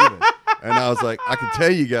as Steven. And I was like, I can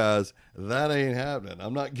tell you guys, that ain't happening.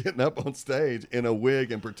 I'm not getting up on stage in a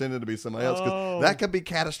wig and pretending to be somebody else, because that could be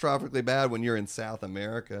catastrophically bad when you're in South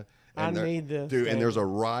America. And I need this, dude. David. And there's a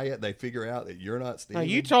riot. They figure out that you're not Steven. Now,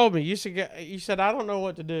 you told me you said I don't know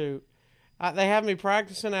what to do. They have me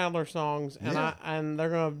practicing Adler songs, and Yeah. and they're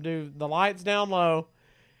gonna do the lights down low,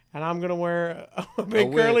 and I'm gonna wear a big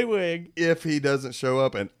wig. curly wig. If he doesn't show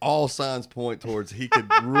up, and all signs point towards he could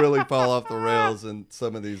really fall off the rails in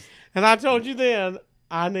some of these. And I told you then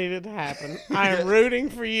I need it to happen. I am rooting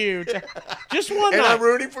for you. Just one And night. I'm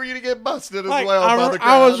rooting for you to get busted as Like, well by the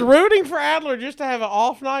crowd. I was rooting for Adler just to have an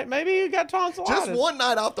off night. Maybe he got tonsillitis. Just one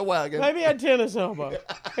night off the wagon. Maybe he had tennis elbow.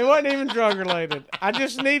 It wasn't even drug related. I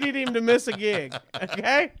just needed him to miss a gig.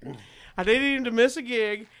 Okay? I needed him to miss a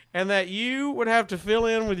gig, and that you would have to fill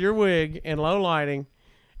in with your wig in low lighting,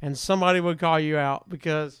 and somebody would call you out,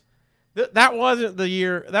 because that wasn't the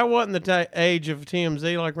year. That wasn't the age of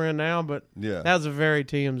TMZ like we're in now, but Yeah. that was a very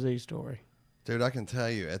TMZ story. Dude, I can tell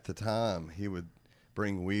you, at the time, he would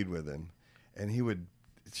bring weed with him, and he would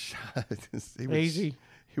Easy.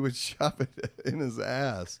 He would shove it in his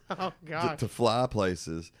ass Oh, God. to fly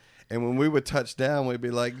places. And when we would touch down, we'd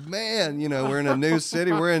be like, "Man, we're in a new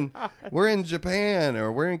city. We're in Japan,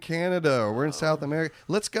 or we're in Canada, or we're in South America.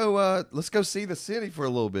 Let's go see the city for a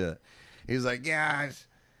little bit." He's like, Guys,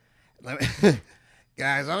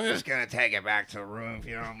 guys, I'm just gonna take it back to the room if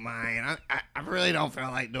you don't mind. I really don't feel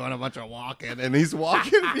like doing a bunch of walking. and he's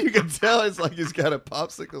walking. You can tell it's like he's got a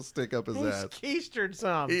popsicle stick up his He's ass. keistered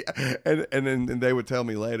some. And then they would tell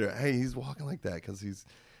me later, "Hey, he's walking like that because he's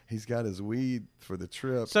got his weed for the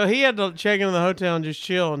trip." So he had to check into the hotel and just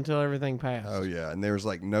chill until everything passed. Oh yeah, and there's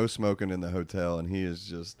like no smoking in the hotel, and he is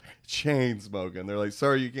just chain smoking. They're like,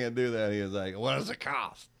 "Sir, you can't do that." He is like, "What does it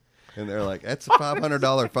cost?" And they're like, "That's a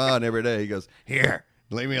 $500 fine every day." He goes, "Here,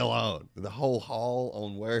 leave me alone." The whole hall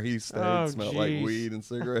on where he stayed smelled like geez. weed and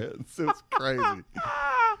cigarettes. It's crazy,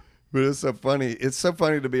 but it's so funny. It's so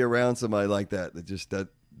funny to be around somebody like that just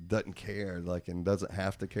doesn't care, like, and doesn't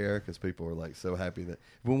have to care, because people are like so happy that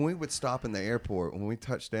when we would stop in the airport, when we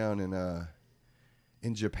touched down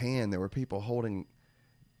in Japan, there were people holding,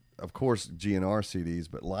 of course, GNR CDs,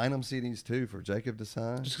 but Lynam CDs too for Jacob to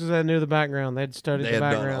sign. Just because they knew the background. They'd studied They the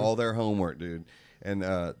had background. done all their homework, dude. And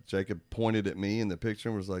Jacob pointed at me in the picture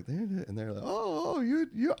and was like, "There it is." And they're like,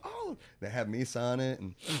 you They had me sign it,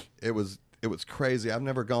 and it was crazy. I've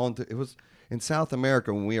never gone to. It was in South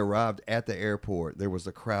America when we arrived at the airport. There was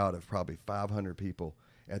a crowd of probably 500 people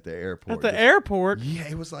at the airport. At the airport? Yeah,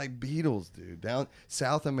 it was like Beatles, dude. Down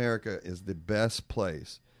South America is the best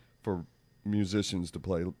place for musicians to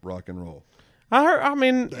play rock and roll. I heard. I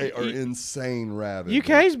mean, They are insane rabid.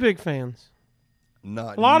 UK's big fans.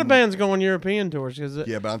 Not A lot of bands go on European tours because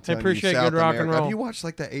Yeah, but I'm they telling appreciate you, South good rock America. and roll. Have you watched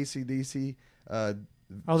like the AC/DC?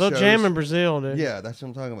 Oh, they'll jam in Brazil, dude. Yeah, that's what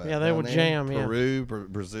I'm talking about. Yeah, they Down will there, jam, yeah. Peru,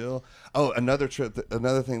 Brazil. Oh, another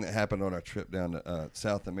another thing that happened on our trip down to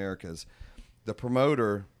South America is the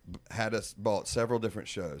promoter had us bought several different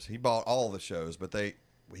shows. He bought all the shows, but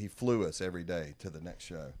he flew us every day to the next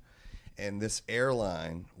show. And this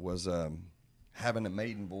airline was having a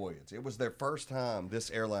maiden voyage. It was their first time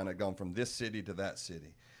this airline had gone from this city to that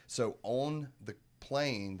city. So on the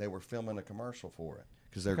plane, they were filming a commercial for it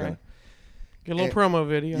because they're going to get a little promo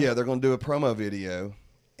video. Yeah, they're going to do a promo video,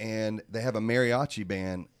 and they have a mariachi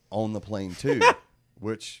band on the plane too,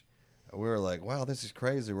 which we were like, wow, this is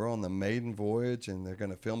crazy. We're on the maiden voyage, and they're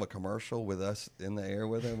going to film a commercial with us in the air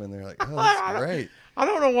with them, and they're like, oh, that's great. I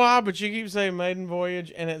don't know why, but you keep saying maiden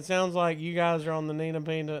voyage, and it sounds like you guys are on the Nina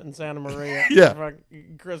Pinta in Santa Maria. Yeah.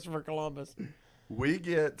 Christopher Columbus. We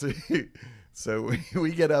get to... So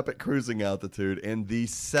we get up at cruising altitude, and the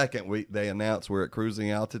second they announce we're at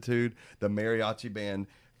cruising altitude, the mariachi band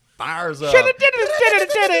fires up,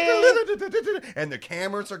 and the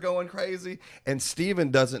cameras are going crazy, and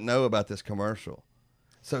Steven doesn't know about this commercial.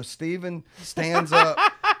 So Steven stands up,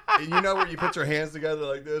 and you know where you put your hands together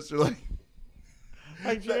like this? You're like...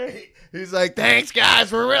 He's like, thanks,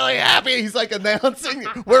 guys. We're really happy. He's like announcing,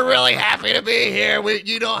 we're really happy to be here.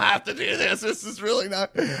 You don't have to do this. This is really not.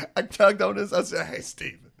 I tugged on this. I said, hey,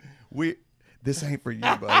 Steven, this ain't for you,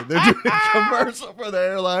 buddy. They're doing a commercial for the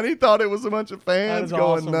airline. He thought it was a bunch of fans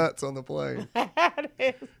going nuts on the plane. That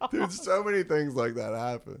is awesome. Dude, so many things like that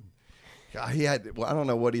happen. God, I don't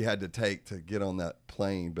know what he had to take to get on that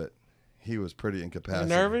plane, but he was pretty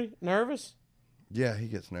incapacitated. Nervous? Yeah, he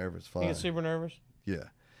gets nervous. Fine. He gets super nervous? Yeah,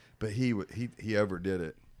 but he overdid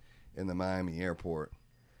it in the Miami airport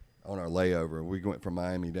on our layover. We went from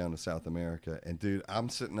Miami down to South America, and dude, I'm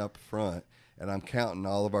sitting up front and I'm counting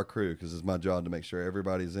all of our crew because it's my job to make sure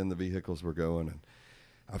everybody's in the vehicles we're going. And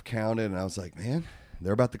I've counted, and I was like, man,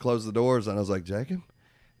 they're about to close the doors, and I was like, Jacob,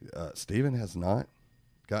 Steven has not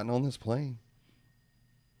gotten on this plane,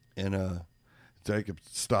 and Jacob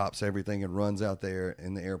stops everything and runs out there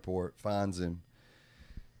in the airport, finds him.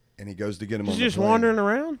 And he goes to get him on the plane. He's just wandering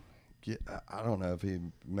around? Yeah, I don't know if he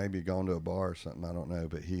maybe gone to a bar or something. I don't know,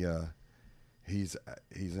 but he's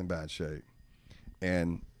in bad shape.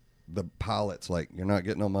 And the pilot's like, you're not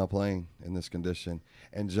getting on my plane in this condition.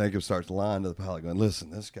 And Jacob starts lying to the pilot, going,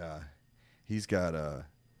 listen, this guy, he's got a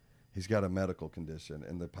medical condition.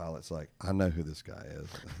 And the pilot's like, I know who this guy is.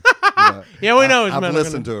 Yeah, we know his I've medical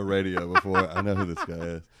listened to a radio before. I know who this guy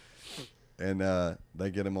is. And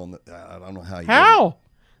they get him on the. I don't know how. How?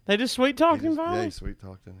 They just sweet talked him, Yeah, he sweet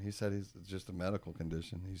talked him. He said it's just a medical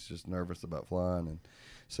condition. He's just nervous about flying, and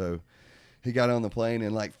so he got on the plane,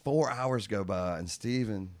 and like 4 hours go by, and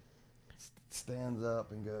Steven stands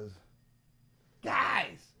up and goes,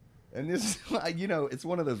 "Guys!" And this is like, it's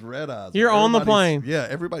one of those red eyes. You're on the plane. Yeah,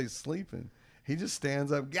 everybody's sleeping. He just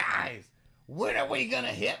stands up, guys. When are we gonna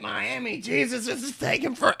hit Miami? Jesus, this is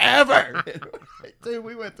taking forever. Dude,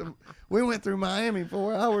 we went through Miami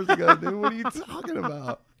 4 hours ago, dude. What are you talking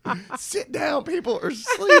about? Sit down, people are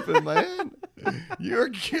sleeping, man. You're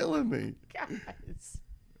killing me. Guys.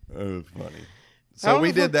 It was funny. So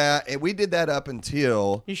we did that, and we did that up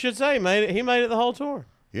until You should say he made it the whole tour.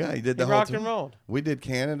 he did the He whole rocked tour. and rolled. We did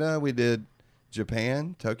Canada, we did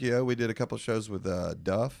Japan, Tokyo. We did a couple shows with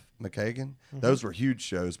Duff McKagan. Those were huge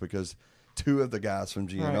shows because two of the guys from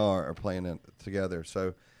GNR are playing it together.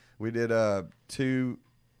 So we did 2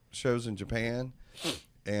 shows in Japan,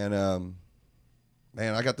 and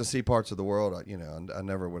man, I got to see parts of the world. I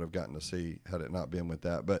never would have gotten to see had it not been with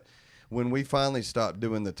that. But when we finally stopped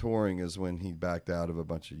doing the touring is when he backed out of a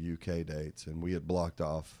bunch of UK dates, and we had blocked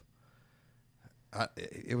off.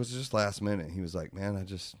 It was just last minute. He was like, "Man, I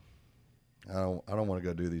don't want to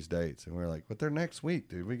go do these dates," and we were like, "But they're next week,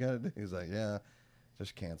 dude. We got to do." He's like, "Yeah,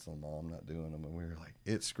 just cancel them all. I'm not doing them." And we were like,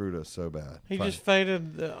 it screwed us so bad. He just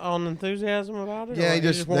faded on enthusiasm about it? Yeah, Or he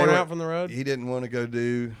just worn out from the road? He didn't want to go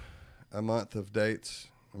do a month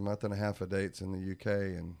and a half of dates in the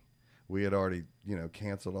UK, and we had already,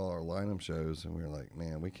 canceled all our Lynam shows, and we were like,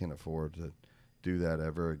 man, we can't afford to do that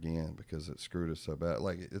ever again because it screwed us so bad.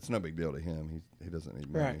 Like, it's no big deal to him. He doesn't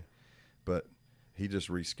need money. Right. But he just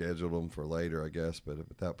rescheduled them for later, I guess. But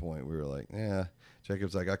at that point, we were like, yeah.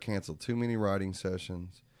 Jacob's like, I canceled too many writing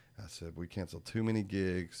sessions. I said, we canceled too many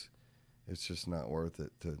gigs. It's just not worth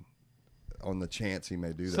it on the chance he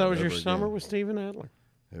may do that. So was your over summer again. with Steven Adler?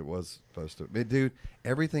 It was supposed to. Dude,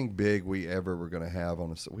 everything big we ever were going to have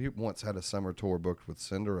we once had a summer tour booked with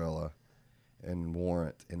Cinderella and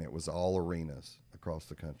Warrant, and it was all arenas across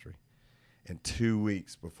the country. And 2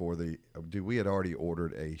 weeks before we had already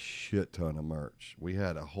ordered a shit ton of merch. We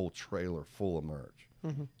had a whole trailer full of merch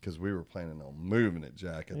because we were planning on moving it,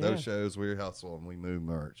 Jack. At those shows, we hustle and we move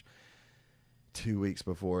merch. 2 weeks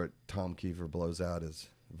before it, Tom Kiefer blows out his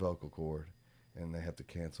vocal cord, and they have to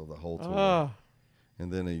cancel the whole tour.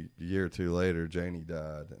 And then a year or two later, Janie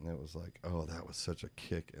died, and it was like, oh, that was such a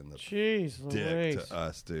kick in the dick to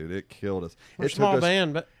us, dude. It killed us. We're a small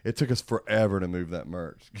band, but it took us forever to move that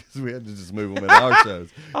merch because we had to just move them at our shows.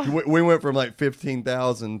 We went from like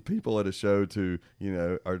 15,000 people at a show to,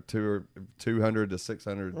 our 200 to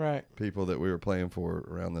 600 people that we were playing for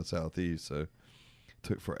around the Southeast. So it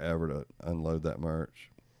took forever to unload that merch.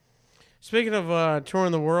 Speaking of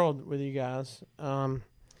touring the world with you guys,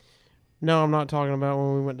 no, I'm not talking about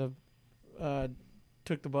when we went to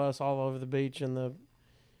took the bus all over the beach and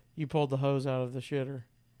you pulled the hose out of the shitter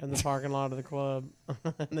in the parking lot of the club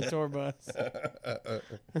and the tour bus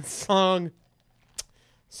and slung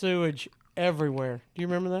sewage everywhere. Do you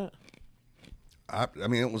remember that? I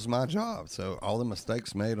mean, it was my job, so all the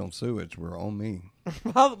mistakes made on sewage were on me.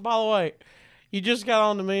 By the way, you just got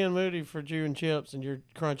on to me and Moody for chewing chips, and you're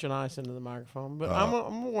crunching ice into the microphone. But I'm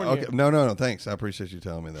gonna warn you. No, thanks. I appreciate you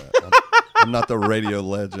telling me that. I'm not the radio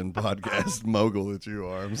legend podcast mogul that you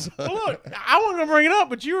are. I'm sorry. Well, look, I wasn't going to bring it up,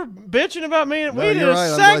 but you were bitching about me. We did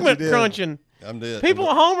a segment crunching. I'm dead. People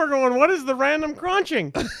at home are going, what is the random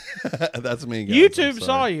crunching? That's me, guys. YouTube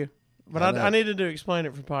saw you, but I needed to explain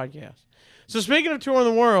it for podcast. So speaking of touring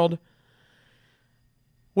the world,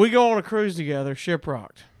 we go on a cruise together,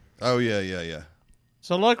 Shipwrecked. Oh, yeah.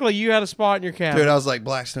 So luckily you had a spot in your cabin. Dude, I was like,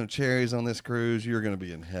 Blackstone Cherries on this cruise. You're going to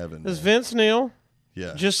be in heaven. This Vince Neil.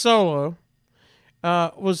 Yeah. Just solo.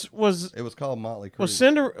 It was called Motley Crue.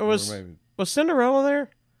 Was Cinderella there?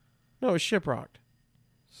 No, it was Shipwrecked.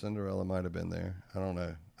 Cinderella might have been there. I don't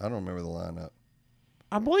know. I don't remember the lineup.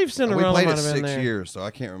 I believe Cinderella might have been there. We played it 6 years, so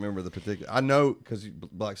I can't remember the particular. I know because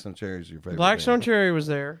Blackstone Cherry is your favorite. Blackstone band. Cherry was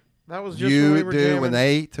there. That was just when we were jamming. When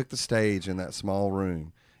they took the stage in that small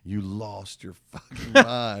room, you lost your fucking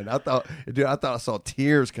mind. I thought I saw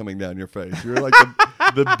tears coming down your face. You were like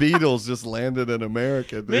the Beatles just landed in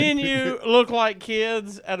America. Dude. Me and you look like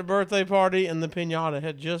kids at a birthday party, and the piñata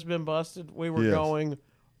had just been busted. We were going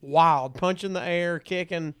wild, punching the air,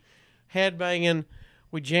 kicking, head banging.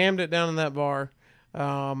 We jammed it down in that bar.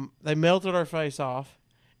 They melted our face off,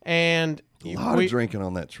 and a lot of drinking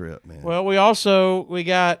on that trip, man. Well, we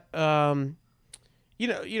got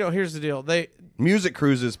here's the deal. Music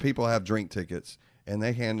cruises, people have drink tickets, and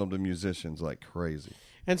they handle the musicians like crazy.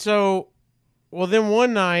 And so, then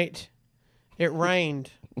one night it rained,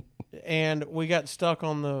 and we got stuck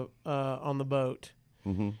on the boat,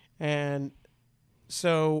 and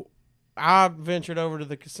so I ventured over to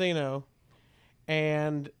the casino,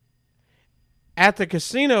 and at the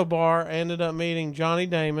casino bar, I ended up meeting Johnny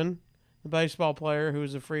Damon, the baseball player who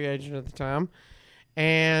was a free agent at the time,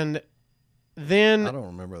 and then I don't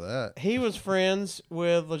remember that. He was friends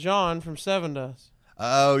with LeJean from Seven Dust.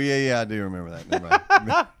 Oh yeah, I do remember that. Never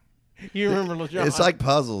mind. You remember LeJean? It's like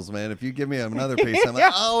puzzles, man. If you give me another piece, I'm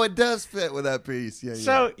like, oh, it does fit with that piece. Yeah.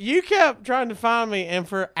 So you kept trying to find me, and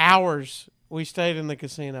for hours we stayed in the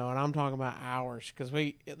casino, and I'm talking about hours because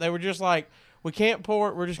they were just like, we can't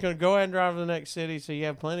port. We're just going to go ahead and drive to the next city, so you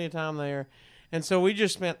have plenty of time there. And so we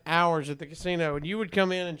just spent hours at the casino, and you would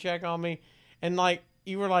come in and check on me, and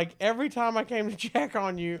you were like, every time I came to check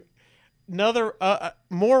on you,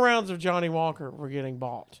 more rounds of Johnny Walker were getting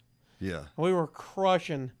bought. Yeah. We were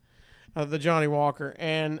crushing the Johnny Walker.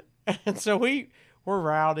 And so we were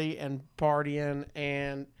rowdy and partying,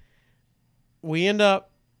 and we end up,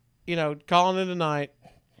 calling it a night.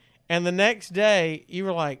 And the next day, you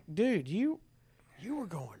were like, dude, you were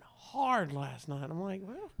going hard last night. I'm like,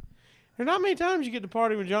 well, there's not many times you get to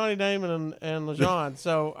party with Johnny Damon and LeJean.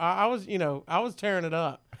 So I was tearing it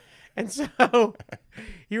up. And so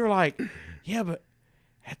you were like, yeah, but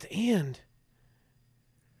at the end,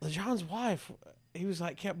 LeJean's wife, he was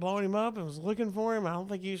like, kept blowing him up and was looking for him. I don't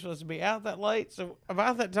think he was supposed to be out that late. So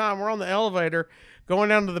about that time, we're on the elevator going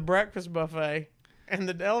down to the breakfast buffet, and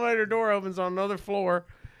the elevator door opens on another floor,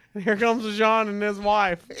 and here comes LeJean and his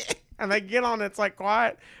wife. And they get on, it's like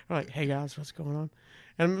quiet. They're like, hey guys, what's going on?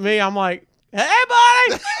 And me, I'm like, hey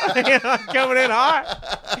buddy, coming in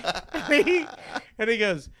hot. And he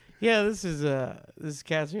goes, yeah, this is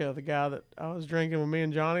Casio, the guy that I was drinking with me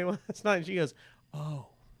and Johnny last night. And she goes, oh,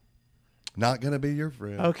 not gonna be your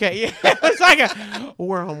friend. okay, yeah, it's like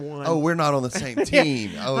we're on one. Oh, we're not on the same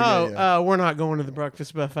team. Yeah. We're not going to the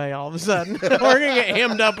breakfast buffet all of a sudden. We're gonna get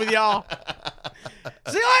hemmed up with y'all.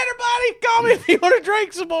 See you later, buddy. Call me if you want to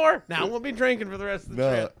drink some more. Now I won't be drinking for the rest of the No,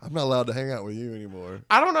 trip. I'm not allowed to hang out with you anymore.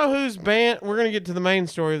 I don't know whose band. We're gonna get to the main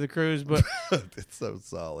story of the cruise, but It's so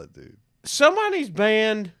solid, dude. somebody's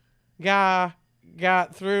band guy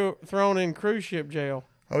got thrown in cruise ship jail.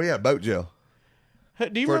 Oh yeah, boat jail.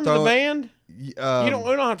 Do you For remember the throwing- band? We You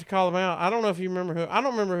don't have to call them out. I don't know if you remember who. I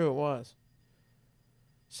don't remember who it was.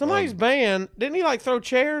 Somebody's band. Didn't he like throw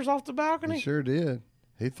chairs off the balcony? He sure did.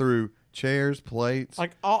 He threw chairs, plates.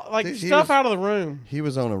 Like Dude, he stuff was- out of the room. He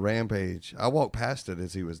was on a rampage. I walked past it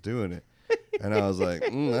as he was doing it, and I was like,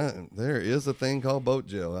 "There is a thing called boat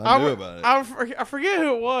jail." I knew about it. I forget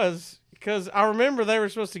who it was because I remember they were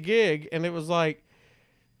supposed to gig, and it was like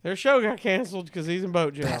their show got canceled because he's in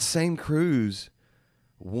boat jail. That same cruise,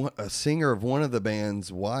 a singer of one of the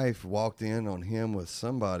band's wife walked in on him with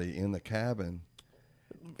somebody in the cabin.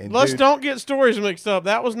 And Let's dude- don't get stories mixed up.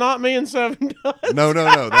 That was not me and Seven Dust. No,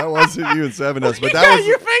 that wasn't you and Seven Dust, but You that got was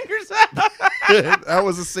your fingers out. that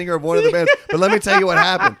was a singer of one of the bands. But let me tell you what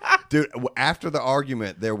happened, dude. After the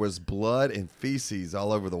argument, there was blood and feces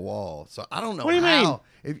all over the wall. So I don't know What do you how.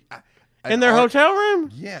 in their hotel room?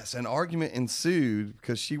 Yes, an argument ensued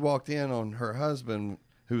because she walked in on her husband,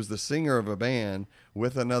 who's the singer of a band,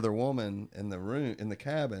 with another woman in the room in the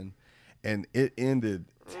cabin, and it ended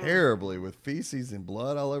terribly with feces and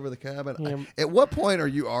blood all over the cabin. Yeah. At what point are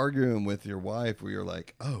you arguing with your wife where you're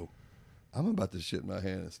like, "Oh, I'm about to shit my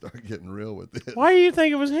hand and start getting real with this"? Why do you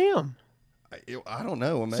think it was him? I don't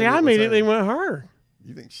know. Maybe See, it I was immediately her. went her.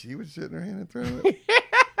 You think she was shitting her hand and throwing it?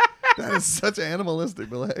 That is such animalistic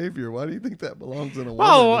behavior. Why do you think that belongs in a woman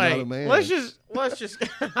Oh, and not wait. a man? Let's just.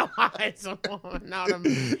 It's a woman, not a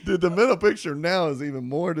man. Dude, the middle picture now is even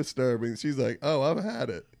more disturbing. She's like, "Oh, I've had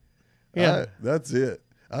it. Yeah. That's it.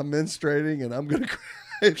 I'm menstruating and I'm gonna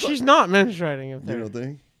cry." She's not menstruating up You there. don't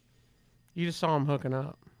think? You just saw him hooking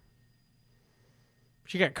up.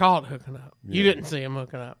 She got caught hooking up. You Yeah. didn't see him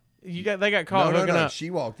hooking up. They got caught hooking up. She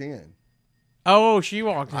walked in. Oh, she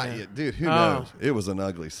walked in. Dude, who Oh. knows? It was an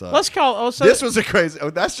ugly sight. Let's call. Oh, so this was a crazy. Oh,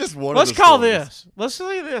 that's just one. let's of the call stories. this. Let's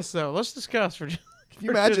see this though. Let's discuss for. Can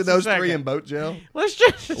you imagine those three in boat jail? Let's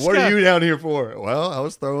just. Discuss. What are you down here for? Well, I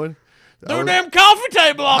was throwing. Threw a damn coffee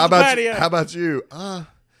table off How the about patio. how about you? I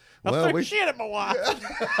Well, threw we shit at my wife.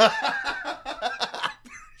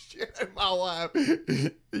 shit, my wife.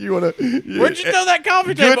 You wanna? Where'd you throw that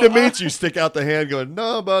coffee Good table? to meet you. Stick out the hand, going,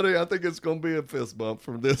 "No, buddy, I think it's gonna be a fist bump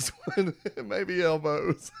from this one, maybe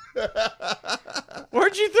elbows."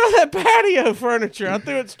 Where'd you throw that patio furniture? I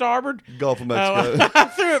threw it starboard. Gulf of Mexico. Oh, I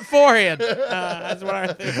threw it forehead. That's what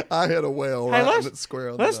I threw. I hit a whale Hey, right in its square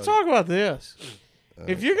on the Let's nose. talk about this.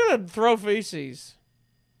 If you're gonna throw feces,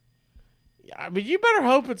 I mean, you better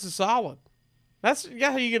hope it's a solid. That's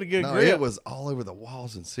how you get a good No, grip. it was all over the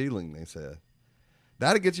walls and ceiling. They said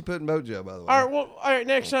that'll get you put in boat jail. By the way. All right. Well, all right.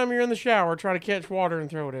 Next time you're in the shower, try to catch water and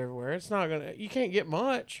throw it everywhere. It's not gonna. You can't get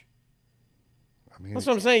much. I mean, That's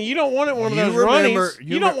what I'm saying. You don't want it one of You those remember- runnies.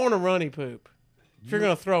 you You don't want a runny poop if you're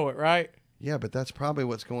gonna throw it, right? yeah, but that's probably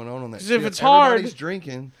what's going on that. 'Cause if ship. it's hard- Everybody's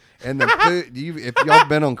drinking, and the food. If y'all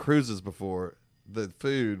been on cruises before, the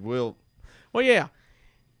food will. Well, yeah.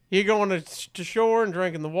 You're going to shore and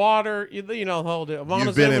drinking the water. You know the whole deal.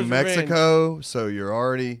 You've been in Mexico, so you're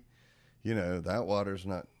already, that water's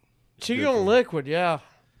not. So good you're on for- liquid, yeah.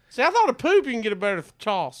 See, I thought a poop you can get a better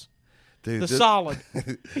toss. Dude, The this- solid.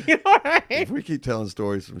 You know what I mean? If we keep telling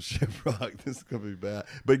stories from Shiprock, this is gonna be bad.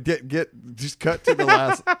 But just cut to the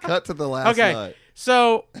last Okay. night.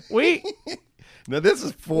 So we Now this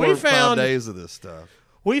is 4 We or 5 found- days of this stuff.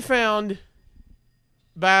 found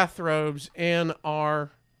bathrobes in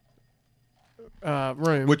our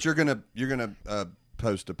room. Which you're gonna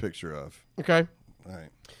post a picture of. Okay. All right.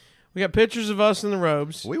 We got pictures of us in the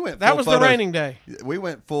robes. We went That full was photo- the raining day. We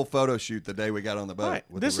went full photo shoot the day we got on the boat. Right.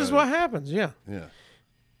 with This the is road. what happens, yeah. Yeah.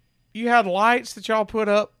 You had lights that y'all put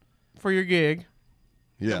up for your gig.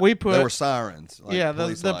 Yeah. We put- there were sirens. Like yeah,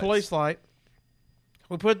 police the lights. police light.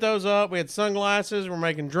 We put those up. We had sunglasses. We're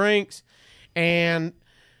making drinks. And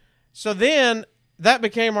so then that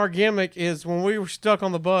became our gimmick is when we were stuck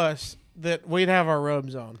on the bus that we'd have our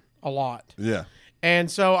robes on a lot. Yeah. And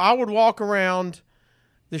so I would walk around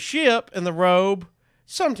the ship in the robe.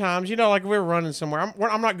 Sometimes, like if we were running somewhere.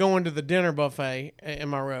 I'm not going to the dinner buffet in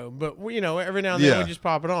my robe, but every now and then Yeah. we just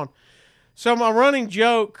pop it on. So my running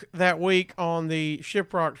joke that week on the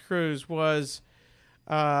Shiprock cruise was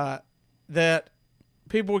that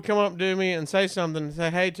people would come up to me and say something and say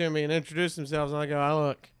hey to me and introduce themselves, and I go, oh,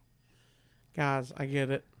 look, guys, I get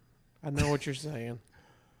it. I know what you're saying.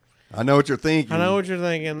 I know what you're thinking. I know what you're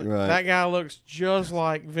thinking. Right. That guy looks just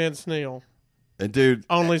like Vince Neil. And dude,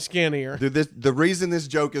 only skinnier. Dude, the reason this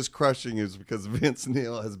joke is crushing is because Vince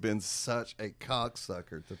Neil has been such a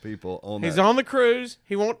cocksucker to people on He's that. on the cruise.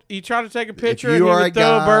 He tried to take a picture If and you he are would a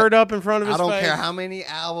throw a guy- bird up in front of his I don't face. care how many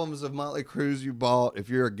albums of Motley Crue's you bought. If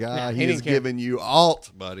you're a guy, Nah, he he is didn't care. giving you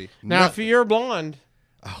alt, buddy. Now, Nothing. if you're blonde,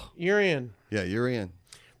 Oh. you're in. Yeah, you're in.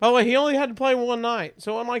 By the way, he only had to play one night,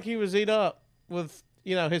 so it wasn't like he was eat up with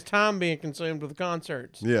his time being consumed with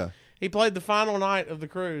concerts. Yeah. He played the final night of the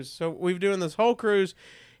cruise. So we've doing this whole cruise.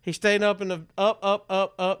 He stayed up in the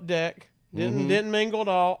up deck. Didn't mingle at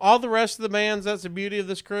all. All the rest of the bands, that's the beauty of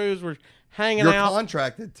this cruise, were hanging You're out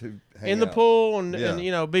contracted to hang in the out. pool and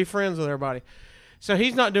Yeah. be friends with everybody. So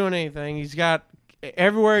he's not doing anything. He's got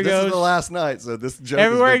everywhere he This goes. is the last night, so this joke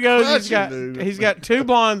Everywhere has he been goes, crushing, dude. he's got two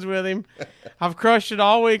blondes with him. I've crushed it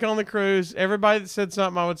all week on the cruise. Everybody that said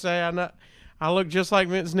something, I would say I look just like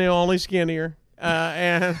Vince Neil, only skinnier,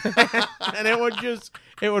 and and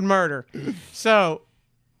it would murder. So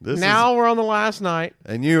This now is, we're on the last night.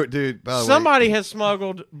 and you, dude. By the Somebody way, has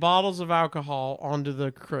smuggled bottles of alcohol onto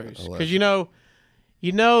the cruise because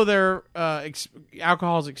Allegedly. their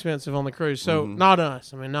alcohol is expensive on the cruise. So not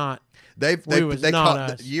us. I mean, not. they was not caught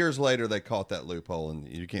us. years later. They caught that loophole, and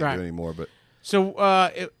you can't Right. do it anymore. But So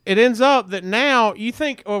it ends up that now you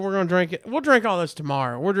think, oh, we're going to drink it. We'll drink all this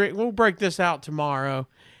tomorrow. We'll break this out tomorrow.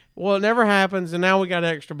 Well, it never happens, and now we got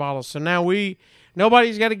extra bottles. So now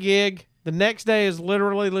nobody's got a gig. The next day is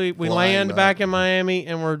literally we Flying land back back. in Miami,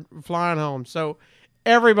 and we're flying home. So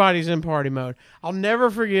everybody's in party mode. I'll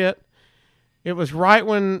never forget. It was right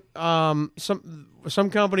when some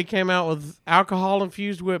company came out with alcohol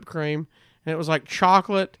infused whipped cream, and it was like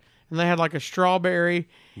chocolate, and they had like a strawberry.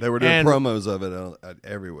 they were doing And- promos of it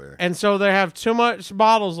everywhere. And so they have too much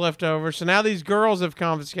bottles left over. So now these girls have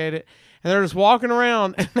confiscated, and they're just walking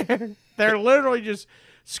around, and they're literally just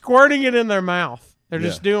squirting it in their mouth. They're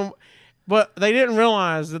just doing, but they didn't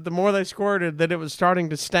realize that the more they squirted, that it was starting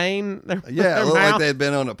to stain their, Yeah, their it looked like mouth. they had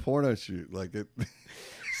been on a porno shoot. Like it,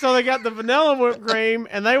 So they got the vanilla whipped cream,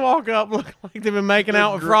 and they walk up looking like they've been making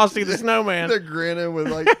out with Frosty the Snowman. they're grinning with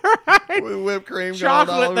like with whipped cream going all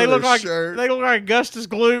Chocolate. over They look their like shirt. they look like Augustus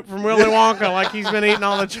Gloop from Willy Wonka, like he's been eating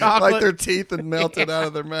all the chocolate. like their teeth had melted out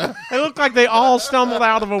of their mouth. They look like they all stumbled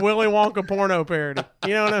out of a Willy Wonka porno parody.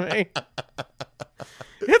 You know what I mean?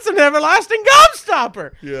 It's an everlasting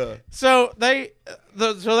gobstopper. Yeah. So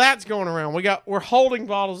so that's going around. We're holding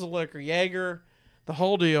bottles of liquor, Jaeger, the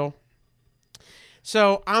whole deal.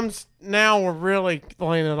 So now we're really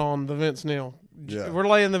laying it on the Vince Neil. Yeah. We're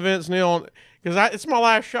laying the Vince Neil on because it's my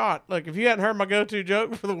last shot. Look, if you hadn't heard my go-to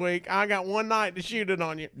joke for the week, I got one night to shoot it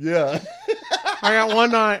on you. Yeah. I got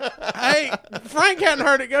one night. Hey, Frank hadn't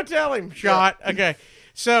heard it. Go tell him. Shot. Okay.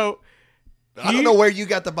 So I don't know where you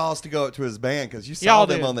got the balls to go up to his band because you saw Y'all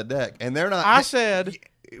them did. on the deck, and they're not. I said,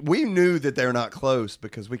 we knew that they're not close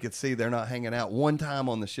because we could see they're not hanging out one time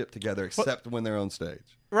on the ship together, except when they're on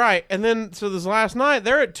stage. right. And then, so this last night,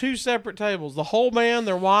 they're at two separate tables. The whole band,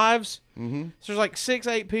 their wives. Mm-hmm. So there's like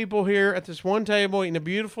 6-8 people here at this one table eating a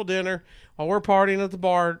beautiful dinner while we're partying at the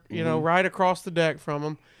bar, right across the deck from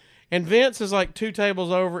them. And Vince is like 2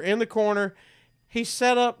 tables over in the corner. He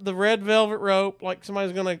set up the red velvet rope like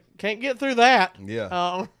somebody's can't get through that. Yeah.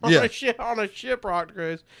 On Yeah. on a shipwreck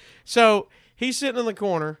cruise. So he's sitting in the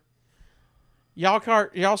corner.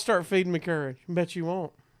 Y'all start feeding me courage. Bet you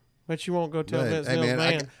won't. Bet you won't go tell Vince Hey Neil's man,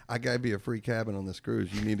 band. I gotta be a free cabin on this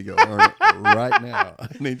cruise. You need to go earn it right now. I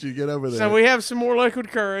need you to get over there. So we have some more liquid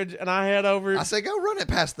courage, and I head over. I say, go run it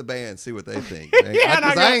past the band, see what they think. Yeah, and I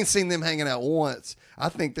Because go- I ain't seen them hanging out once. I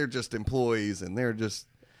think they're just employees, and they're just,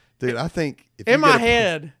 dude. I think if you in my get a-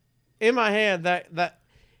 head,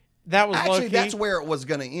 that was actually, low-key. that's where it was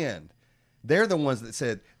going to end. They're the ones that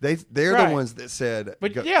said they're Right. the ones that said.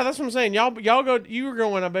 But go- yeah, that's what I'm saying. Y'all go. You were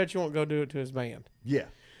going. I bet you won't go do it to his band. yeah,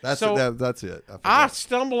 that's So, it. That's it. I forgot.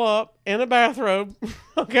 stumble up in a bathrobe.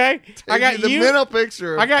 Okay, I got the you. mental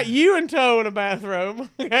picture. I got you in tow in a bathrobe.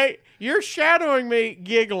 Okay, you're shadowing me,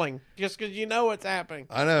 giggling just because you know what's happening.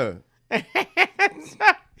 I know.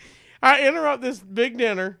 I interrupt this big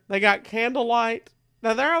dinner. They got candlelight.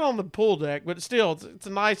 Now they're out on the pool deck, but still, it's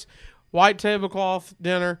a nice white tablecloth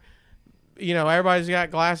dinner. Everybody's got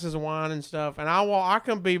glasses of wine and stuff. And I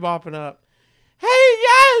come bebopping up. Hey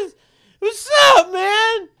guys, what's up,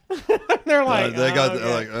 man? They're like, they got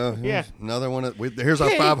okay. like, oh, here's Yeah. another one. Here's our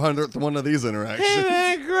Hey. 500th one of these interactions. Hey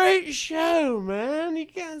man, great show, man. You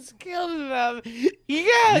guys killed it out.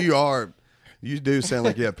 You do sound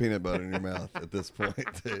like you have peanut butter in your mouth at this point,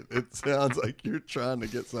 dude. It sounds like you're trying to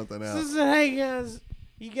get something out. I said, hey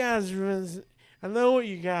guys, I know what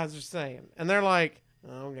you guys are saying. And they're like,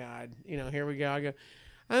 oh God, here we go. I go,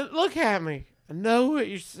 look at me. I know what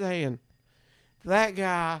you're saying. that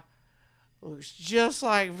guy looks just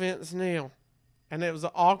like Vince Neil. And it was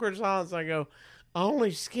an awkward silence. I go,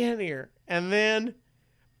 only skinnier. And then,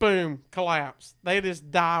 boom, collapse. They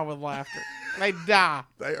just die with laughter. They die.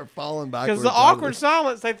 They are falling backwards. Because the awkward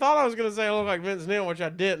silence, they thought I was going to say I look like Vince Neil, which I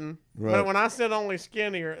didn't. Right. But when I said only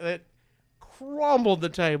skinnier, it crumbled the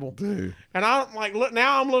table. Dude. And I'm like, look,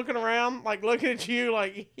 now I'm looking around, like looking at you,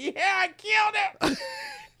 like, yeah, I killed it.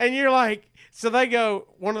 And you're like, so they go,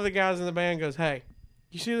 one of the guys in the band goes, hey,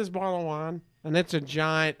 you see this bottle of wine? And it's a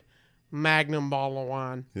giant Magnum bottle of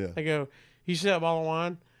wine. Yeah. They go, you see that bottle of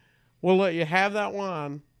wine? We'll let you have that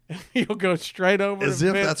wine. And you'll go straight over As to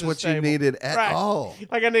if Vince's that's what you table. needed at Right. all.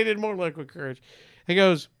 Like I needed more liquid courage. He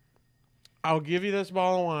goes, I'll give you this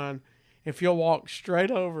bottle of wine if you'll walk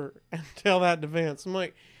straight over and tell that to Vince. I'm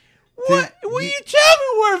like, what? Will you tell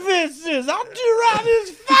me where Vince is? I'll do right in his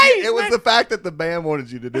face. It was man. the fact that the band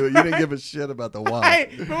wanted you to do it. You didn't give a shit about the wine. Hey,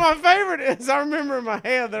 but my favorite is I remember in my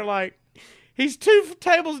head, they're like, he's 2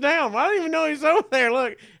 tables down. I don't even know he's over there.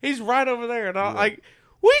 Look, he's right over there. And I'm like,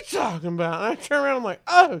 what you talking about? And I turn around, I'm like,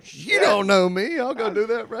 oh, shit. You don't know me. I'll go do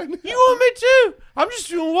that right now. You want me to? I'm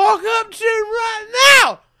just going to walk up to him right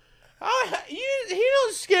now. Oh, he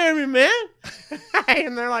don't scare me, man.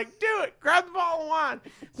 And they're like, do it. Grab the bottle of wine.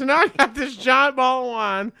 So now I got this giant bottle of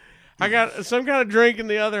wine. I got some kind of drink in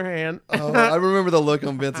the other hand. Oh, I remember the look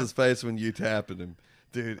on Vince's face when you tapped him.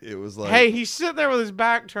 Dude, it was like... Hey, he's sitting there with his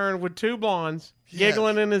back turned with 2 blondes,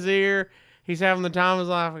 giggling in his ear. He's having the time of his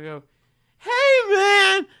life. I go, hey,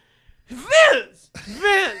 man, Vince,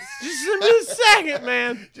 just give me a second,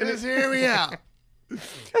 man. Just hear me out.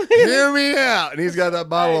 Hear me out. And he's got that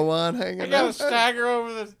bottle of wine I hanging got to out. stagger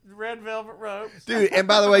over the red velvet rope. Dude, and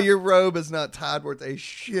by the way, your robe is not tied worth a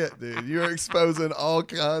shit, dude. You're exposing all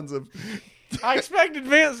kinds of... I expected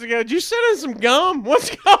Vince to go, did you send in some gum?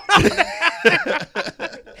 What's going on?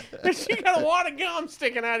 You got a wad of gum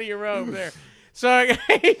sticking out of your robe there. So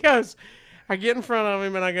he goes, I get in front of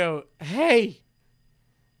him and I go, hey,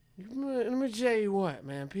 let me tell you what,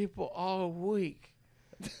 man. People all week.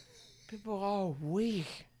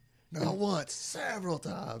 Not once, several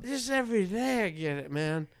times. Just every day I get it,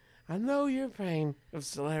 man. I know your pain of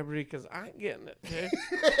celebrity because I ain't getting it, too.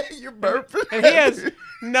 You're burping. And he has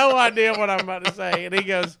no idea what I'm about to say. And he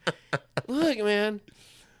goes, look, man.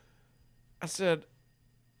 I said,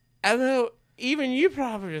 I know even you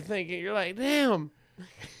probably are thinking, you're like, damn,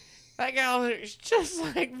 that guy looks just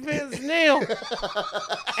like Vince Neil.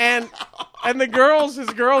 and his girls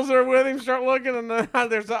that are with him start looking, and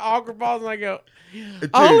there's an awkward pause, and I go,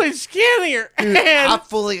 only skinnier. Dude, And I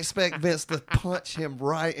fully expect Vince to punch him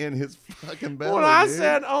right in his fucking belly. when I dude.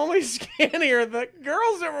 said only skinnier, the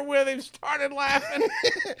girls that were with him started laughing.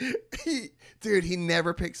 He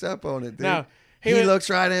never picks up on it, dude. No. He was- looks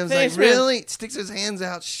right at him and is Thanks, like, man. really? Sticks his hands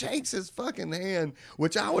out, shakes his fucking hand,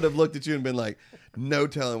 which I would have looked at you and been like, no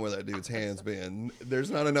telling where that dude's hand's been. There's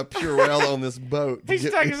not enough Purell on this boat. to He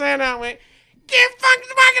get stuck me- his hand out and went, get fucking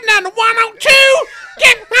walking down to 102.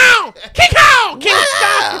 Get on. Kick on.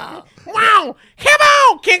 Kingston. Wow. Come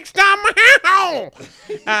on, Kingston.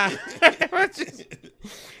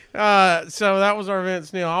 So that was our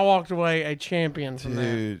Vince Neil. I walked away a champion from that.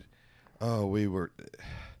 Dude, oh,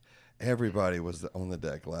 everybody was on the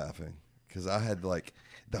deck laughing because I had like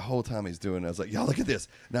the whole time he's doing it, I was like, y'all look at this.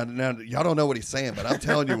 Now, y'all don't know what he's saying, but I'm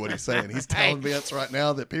telling you what he's saying. He's telling Vince right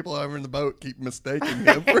now that people over in the boat keep mistaking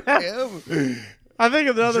him for him. I think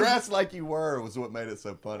another. Dressed like you were was what made it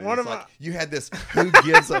so funny. One It's of like you had this who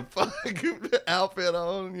gives a fuck outfit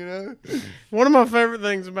on, you know? One of my favorite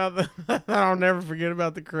things about that I'll never forget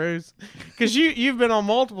about the cruise, because you've been on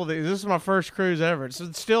multiple of these. This is my first cruise ever. It's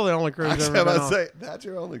still the only cruise I've ever been on. That's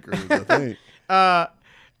your only cruise, I think.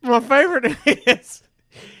 My favorite is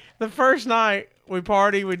the first night we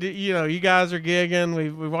party. We do, you guys are gigging.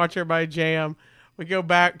 We watch everybody jam. We go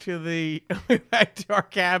back to our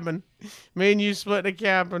cabin. Me and you split the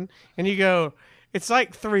cabin, and you go. It's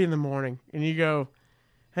like 3 a.m, and you go,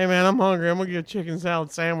 hey man, I'm hungry. I'm gonna get a chicken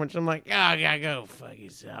salad sandwich. I'm like, I gotta go fuck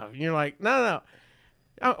yourself. And you're like, no.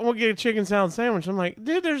 I'm gonna get a chicken salad sandwich. I'm like,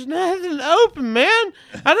 dude, there's nothing open, man.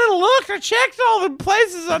 I didn't look. I checked all the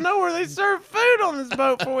places I know where they serve food on this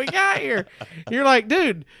boat before we got here. You're like,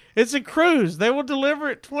 dude, it's a cruise. They will deliver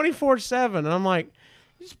it 24/7. And I'm like,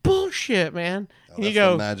 it's bullshit, man. Oh, And that's you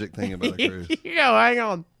go, the magic thing about a cruise. you go, hang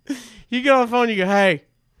on. You get on the phone. You go, hey,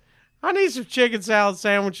 I need some chicken salad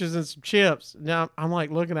sandwiches and some chips. Now I'm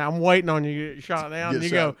like looking at. I'm waiting on you to get shot down. And you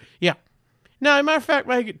go, yeah. No, as a matter of fact,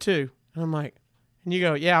 make it 2. And I'm like. And you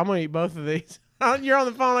go, yeah, I'm going to eat both of these. You're on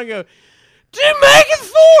the phone. I go, Jamaican's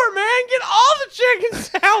four, man. Get all the chicken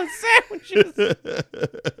salad sandwiches.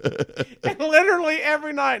 And literally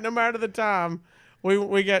every night, no matter the time,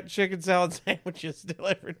 we got chicken salad sandwiches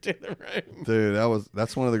delivered to the room. Dude,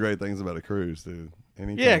 that's one of the great things about a cruise, dude.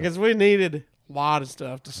 Yeah, because we needed a lot of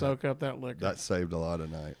stuff to soak up that liquor. That saved a lot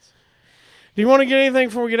of nights. Do you want to get anything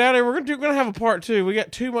before we get out of here? We're gonna have a part 2. We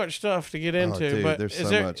got too much stuff to get into. Dude, but there's is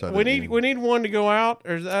so much. we need one to go out.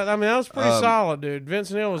 Or that was pretty solid, dude.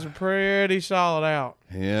 Vincent Hill was a pretty solid out.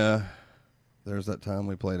 Yeah. There's that time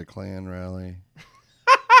we played a clan rally.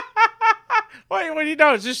 Wait, what you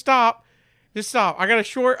do? Just stop. I got a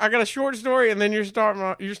short story, and then you're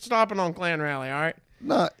stopping on clan rally. All right.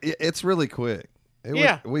 No, it's really quick.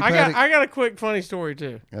 I got a quick funny story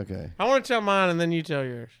too. Okay. I want to tell mine, and then you tell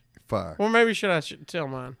yours. Fire. Well, maybe should I tell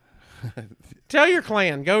mine? Tell your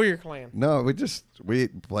clan. Go your clan. No, we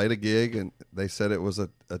played a gig, and they said it was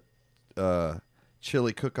a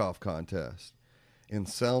chili cook-off contest in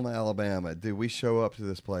Selma, Alabama. Dude, we show up to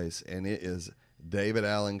this place, and it is David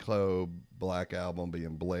Allen Coe Black Album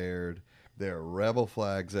being blared. There are rebel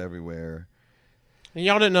flags everywhere. And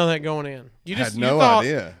y'all didn't know that going in. You had no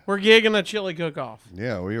idea. We're gigging a chili cook-off.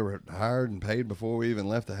 Yeah, we were hired and paid before we even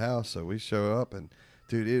left the house, so we show up, and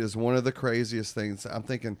dude, it is one of the craziest things. I'm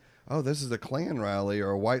thinking, oh, this is a Klan rally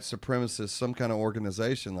or a white supremacist, some kind of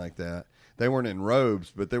organization like that. They weren't in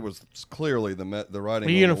robes, but there was clearly the writing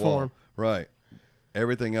on uniform. The wall. Right.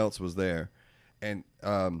 Everything else was there. And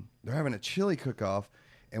they're having a chili cook-off,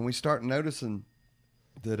 and we start noticing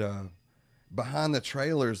that behind the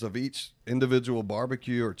trailers of each individual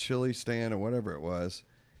barbecue or chili stand or whatever it was,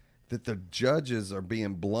 that the judges are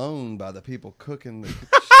being blown by the people cooking the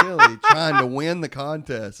chili, trying to win the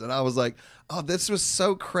contest. And I was like, oh, this was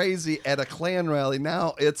so crazy at a Klan rally.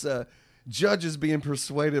 Now it's judges being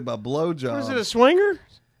persuaded by blowjobs. Was it a swinger?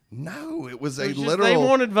 No, it was They literal.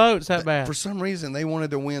 wanted votes that bad. For some reason, they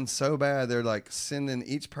wanted to win so bad. They're like sending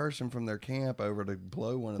each person from their camp over to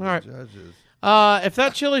blow one of the judges. If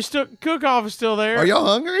that chili cook-off is still there. Are y'all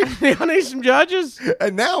hungry? Y'all need some judges?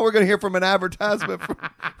 And now we're going to hear from an advertisement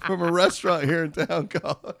from a restaurant here in town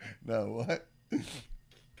called... No, what?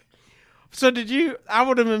 So I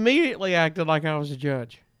would have immediately acted like I was a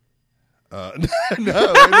judge. No,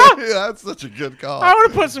 that's such a good call. I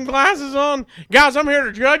would have put some glasses on. Guys, I'm here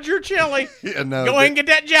to judge your chili. Yeah, no, Go ahead and get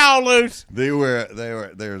that jaw loose. There were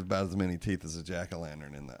about as many teeth as a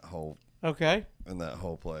jack-o'-lantern in that whole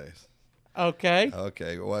place. Okay.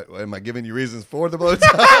 Okay. What am I giving you reasons for the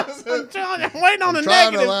blowjobs? I'm telling you, I'm waiting on the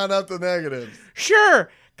trying negatives. to line up the negatives. Sure.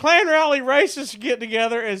 Klan rally races get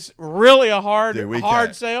together is really a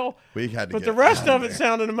hard sell. We had to but get the rest out of it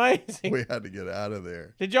sounded amazing. We had to get out of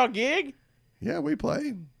there. Did y'all gig? Yeah, we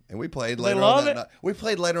played. And we played They later love on that it? night. We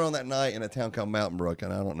played later on that night in a town called Mountain Brook,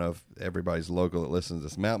 and I don't know if everybody's local that listens to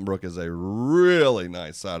this. Mountain Brook is a really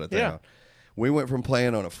nice side of town. Yeah. We went from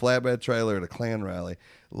playing on a flatbed trailer at a Klan rally,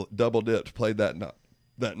 double dipped, played that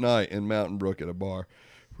night in Mountain Brook at a bar.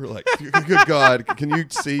 We're like, good God, can you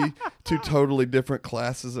see two totally different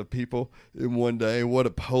classes of people in one day? What a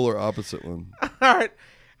polar opposite one. All right.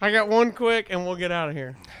 I got one quick, and we'll get out of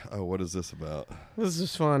here. Oh, what is this about? This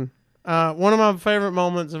is fun. One of my favorite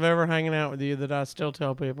moments of ever hanging out with you that I still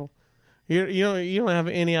tell people, you don't have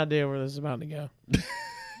any idea where this is about to go,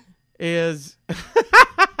 is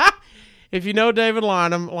if you know David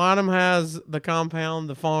Lynam has the compound,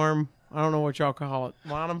 the farm. I don't know what y'all call it.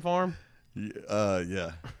 Lynam Farm?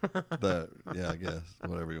 Yeah. I guess.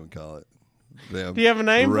 Whatever you want to call it. Do you have a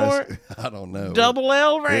name for it? I don't know. Double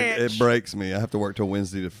L Ranch. It breaks me. I have to work till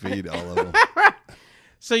Wednesday to feed all of them.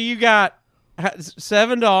 So you got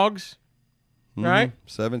 7 dogs, right?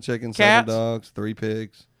 7 chickens, Cats? 7 dogs, 3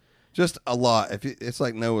 pigs. Just a lot. It's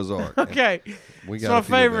like Noah's Ark. Okay. We So got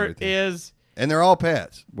my favorite is... And they're all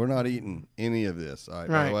pets. We're not eating any of this. All right,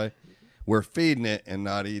 by Right. the way. We're feeding it and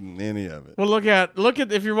not eating any of it. Well, look at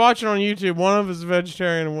if you're watching on YouTube, one of us is a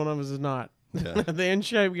vegetarian and one of us is not. Yeah. The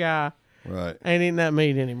in-shape guy Right. ain't eating that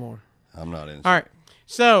meat anymore. I'm not in. All right.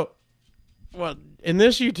 So, in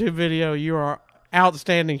this YouTube video, you are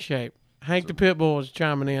outstanding shape. Hank the Pitbull is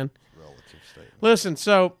chiming in. Relative statement. Listen,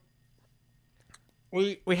 so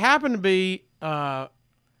we happen to be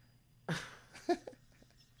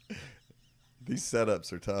These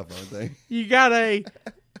setups are tough, aren't they? you've got a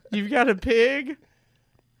pig.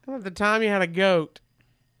 At the time you had a goat.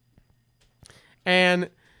 And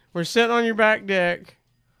we're sitting on your back deck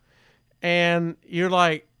and you're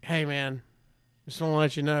like, "Hey man, just want to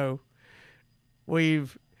let you know we're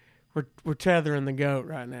tethering the goat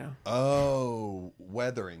right now. Oh,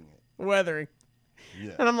 weathering it. Weathering."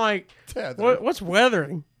 Yeah. And I'm like, Tethering. "What's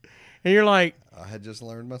weathering?" And you're like, I had just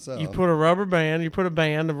learned myself. you put a rubber band, you put a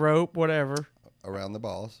band, a rope, whatever, around the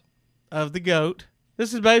balls. of the goat.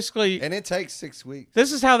 This is basically, And it takes 6 weeks.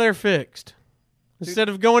 this is how they're fixed. Instead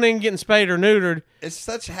of going in and getting spayed or neutered. It's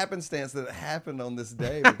such happenstance that it happened on this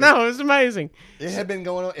day. No, it's amazing. It had been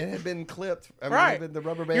going on. It had been clipped. I mean, Right. it had been the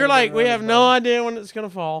rubber band. You're had like, been we around have his no body. idea when it's going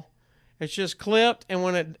to fall. It's just clipped, and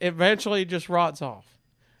when it eventually just rots off.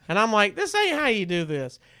 And I'm like, this ain't how you do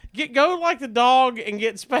this. Go like the dog and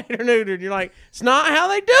get spayed or neutered. You're like, it's not how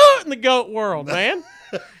they do it in the goat world, man.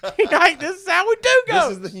 You're like, this is how we do goats.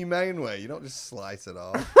 This is the humane way. You don't just slice it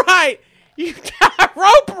off. Right. You tie a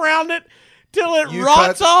rope around it till it You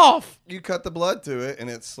rots cut- off. You cut the blood to it, and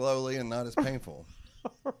it's slowly and not as painful.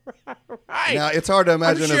 Right. Now, it's hard to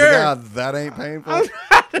imagine as a sure. guy that ain't painful. I was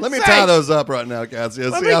about to Let me say, tie those up right now, Cassie.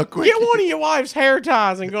 let See me how quick. get one of your wife's hair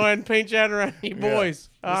ties and go ahead and pinch that around you boys.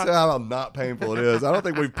 See how not painful it is. I don't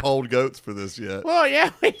think we've polled goats for this yet. Well, yeah,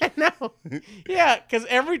 no. Yeah, because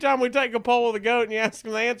every time we take a poll of the goat and you ask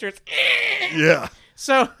them the answer, it's Yeah.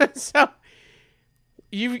 so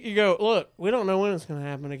you go, look, we don't know when it's going to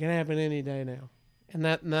happen. It can happen any day now. And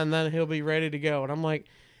then he'll be ready to go. And I'm like,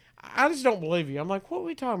 I just don't believe you. I'm like, what are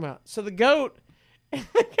we talking about? So the goat's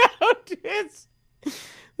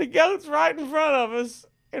right in front of us,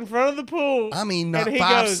 in front of the pool. I mean, not and he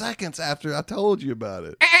 5 goes, seconds after I told you about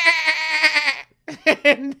it.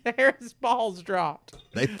 and there his balls dropped.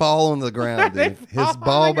 They fall on the ground, They dude. fall His on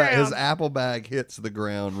ball the bag, his ground. apple bag hits the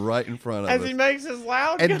ground right in front of As us. he makes his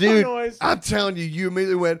loud And goat dude, noise. I'm telling you, you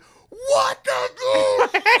immediately went, "What the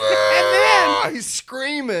goose?" And then- he's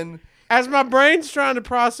screaming. As my brain's trying to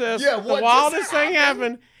process Yeah, the what just wildest thing happened?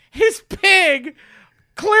 happened, his pig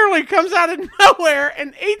clearly comes out of nowhere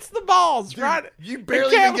and eats the balls, Dude, right? you It barely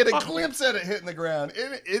even can't get a walk. glimpse at it hitting the ground.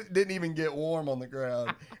 It didn't even get warm on the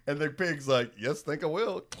ground. And the pig's like, "Yes, think I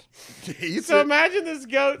will." Eats So it. imagine this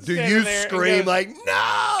goat Do standing you there and scream goes- like,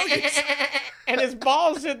 "No!" and his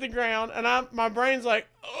balls hit the ground, and my brain's like,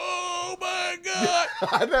 oh my God.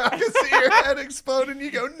 I know. I can see your head exploding. You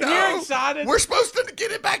go, "No, You're excited. We're supposed to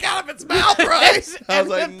get it back out of its mouth, right?" I And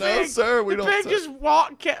was like, the "No, pig- sir, we the don't." pig just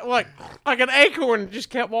walked, like an acorn, just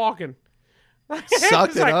kept walking.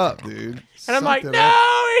 Sucked It's it like- up, dude. And I'm like, Sucked it up.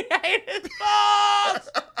 no, he ate his balls.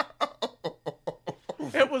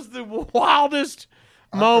 It was the wildest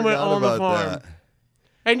moment forgot on the about farm. that.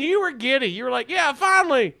 And you were giddy. You were like, yeah,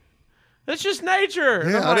 finally. It's just nature.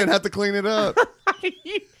 And Yeah, I'm I like, didn't have to clean it up. we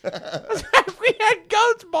had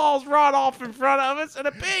goat's balls rot off in front of us, and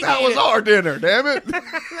a pig That ate was it. our dinner, damn it.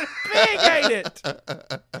 Pig ate it.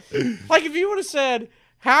 Like if you would have said,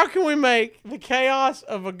 how can we make the chaos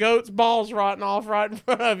of a goat's balls rotting off right in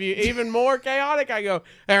front of you even more chaotic? I go,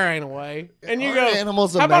 there ain't a way. And you Aren't go,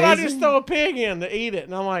 animals how about I amazing? just throw a pig in to eat it?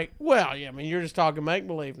 And I'm like, well, yeah, I mean, you're just talking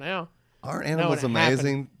make-believe now. Aren't No, animals it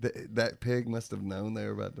amazing? That pig must have known they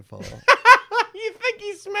were about to fall. You think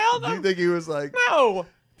he smelled Do you them? think he was like, No.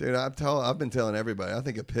 dude, I've been telling everybody, I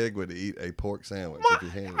think a pig would eat a pork sandwich if he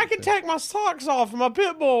handed I it can to him. take my socks off and my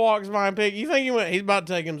pit bull walks by and pig. You think he's about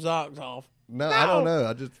to take him socks off? No, I don't know.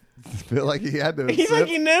 I just feel like he had to. You think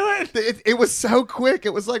he knew it? It was so quick.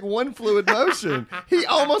 It was like one fluid motion. He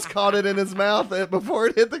almost caught it in his mouth before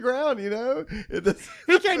it hit the ground, you know? It just,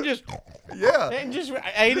 He can just yeah. and just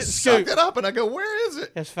ate it, Just scoop. sucked it up, and I go, "Where is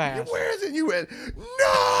it?" It's fast. Where is it? You went, "No!"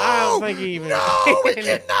 I don't think he even- No, we can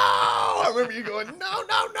no. I remember you going, "No,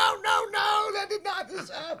 no, no, no, no! That did not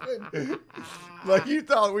just happen." Like you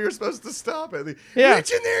thought we were supposed to stop it. Yeah.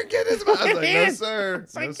 Reach in there and get his mouth. I was like, "No, Man. sir,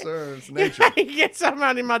 no, like- sir. It's nature." You get something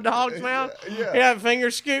out in my dog's mouth. Yeah. Yeah, finger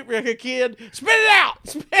scoop like a kid. Spit it out.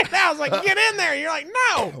 Spit it out. I was like, get in there. You're like,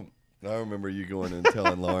 no. I remember you going and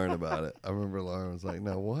telling Lauren about it. I remember Lauren was like,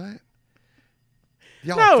 "No, what?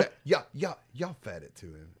 Y'all, No. y'all fed it to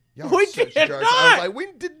him. Y'all We such did jerks." I not. was like,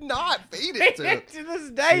 "We did not feed it to him." To this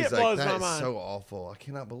day, He's it like, blows "That my is mind. so awful. I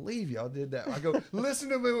cannot believe y'all did that." I go, "Listen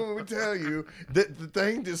to me when we tell you that the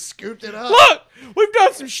thing just scooped it up." Look, we've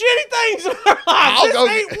done some shitty things in our lives. I'll This go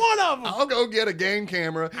ain't get- one of them. I'll go get a game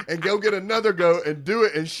camera and go get another goat and do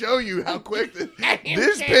it and show you how quick Game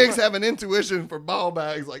these camera. pigs have an intuition for ball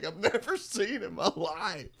bags like I've never seen in my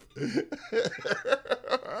life.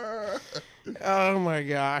 Oh, my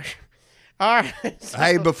gosh. All right. So,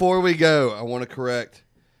 Hey, before we go, I want to correct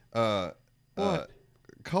What?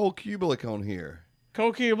 Cole Kubelik on here.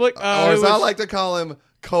 Cole Kubelik. Or as I was- like to call him,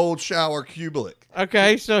 Cold Shower Kubelik.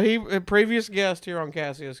 Okay, so he a previous guest here on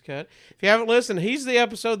Casio's Cut. If you haven't listened, he's the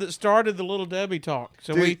episode that started the Little Debbie talk.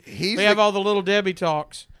 So Dude, we he's have the- all the Little Debbie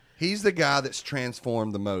talks. He's the guy that's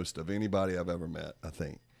transformed the most of anybody I've ever met, I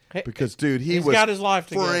think. Hey, Because, dude, he's was got his life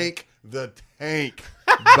together. Frank the Tank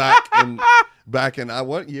back in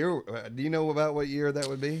what year? Do you know about what year that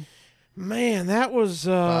would be? Man, that was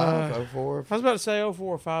 504. I was about to say 04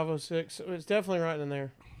 or 506. It's definitely right in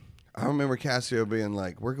there. I remember Casio being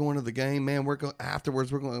like, "We're going to the game, man. We're going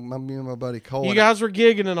afterwards. We're going." Me and my buddy Cole. You guys were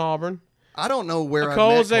gigging in Auburn. I don't know where I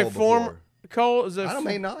Cole met is a Cole former. before. Cole is a. I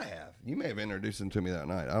may not have. You may have introduced him to me that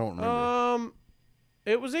night. I don't remember.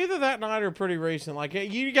 It was either that night or pretty recent. Like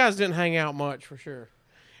you guys didn't hang out much for sure.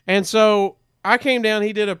 And so I came down.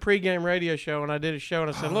 He did a pregame radio show, and I did a show, and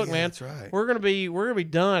I said, "Look, yeah, man, that's right. we're gonna be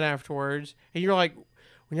done afterwards." And you're like,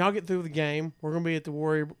 "When y'all get through the game, we're gonna be at the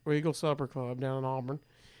War Eagle Supper Club down in Auburn."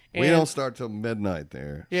 And We don't start till midnight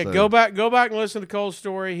there. yeah, so. go back and listen to Cole's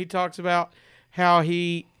story. He talks about how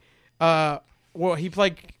he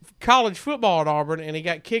played college football at Auburn, and he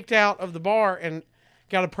got kicked out of the bar and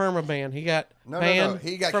got a perma ban. He got banned.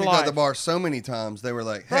 He got for kicked life. out of the bar so many times they were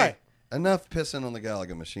like, "Hey, Right. enough pissing on the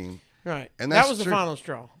Gallagher machine." Right, And that that's was the true. final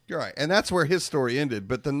straw. You're right, and that's where his story ended.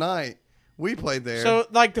 But the night we played there, So,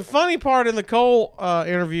 like, the funny part in the Cole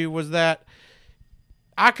interview was that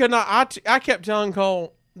I could not. I kept telling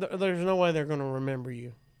Cole, "There's no way they're going to remember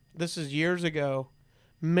you." This is years ago,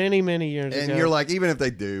 many years ago. and you're like, even if they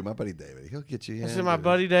do, my buddy David, he'll get you in. I said, "My dude."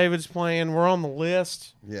 buddy David's playing. We're on the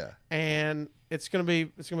list, Yeah, and it's gonna be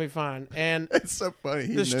fine." And it's so funny.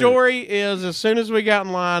 He the knew. story is, as soon as we got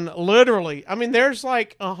in line, literally, I mean, there's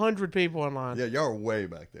like 100 people in line. Yeah, y'all are way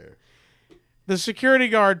back there. The security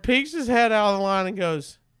guard peeks his head out of the line and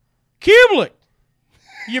goes, "Kublik,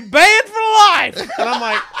 you're banned for life." And I'm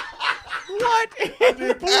like, what in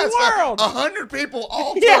the world? 100 people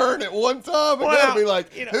all Yeah. turn at one time, and Well, they'll be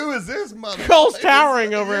like, you know, "Who is this mother?" Cole's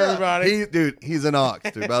towering over everybody. He's an ox,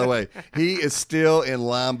 dude. By the way, he is still in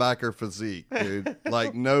linebacker physique, dude.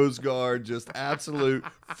 Like nose guard, just absolute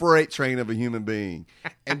freight train of a human being.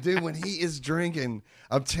 And dude, when he is drinking,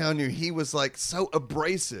 I'm telling you, he was like so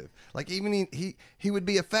abrasive. Like even he would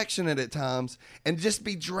be affectionate at times and just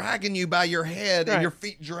be dragging you by your head and Right. your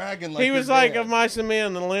feet dragging. Like He was your like dad. of mice and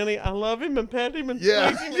men, and Lenny, I love him and pet him and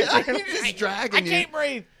Yeah, squeeze him. yeah, and- he's just dragging I you. can't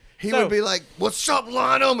breathe. He So- would be like, "What's up,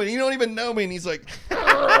 Lynam?" And you don't even know me. And he's like, he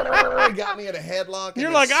got me at a headlock. You're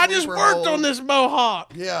and like, a I just sleeper worked hold." on this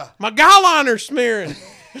mohawk. Yeah. My guy liner's smearing.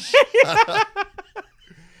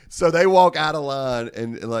 So they walk out of line,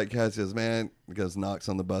 and like Kat says, "Man," goes knocks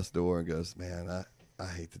on the bus door and goes, "Man, I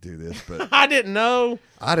hate to do this, but I didn't know.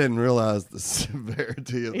 I didn't realize the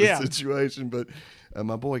severity of the Yeah. situation." But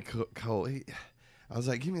my boy Cole, I was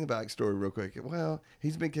like, "Give me the backstory real quick." Well,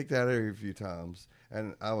 he's been kicked out of here a few times,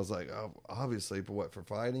 and I was like, "Oh, obviously, but what, for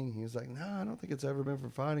fighting?" He was like, "No, I don't think it's ever been for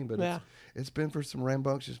fighting, but Yeah. it's been for some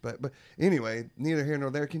rambunctious." But anyway, neither here nor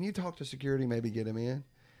there. Can you talk to security, maybe get him in?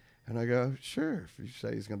 And I go, "Sure. If you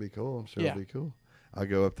say he's gonna be cool, I'm sure Yeah. it'll be cool." I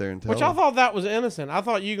go up there and tell Which him. I thought that was innocent. I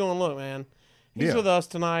thought you going, look, man, he's Yeah. with us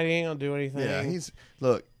tonight. He ain't going to do anything. Yeah, he's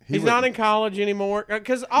look. He's not in college anymore.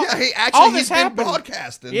 Because Yeah, he all actually this he's been happened.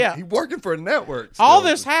 broadcasting. Yeah. he's working for a network. All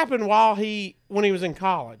still. this happened when he was in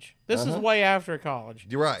college. This is way after college.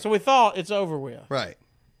 You're right. So we thought it's over with. Right.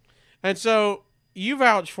 And so you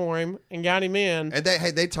vouched for him and got him in. And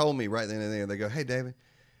they told me right then and there. They go, "Hey, David,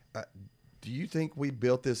 do you think we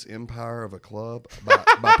built this empire of a club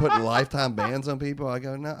by putting lifetime bans on people?" I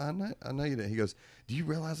go, "No, I know you didn't." He goes, "Do you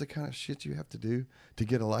realize the kind of shit you have to do to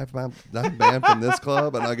get a lifetime ban from this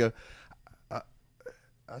club?" And I go,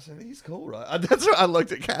 I said, "He's cool, right?" That's what I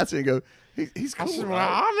looked at Cassie and go, "He's I cool, said, well,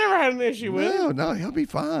 right?" I've never had an issue with him. No, he'll be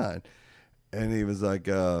fine. And he was like,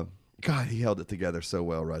 God, he held it together so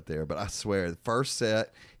well right there. But I swear, the first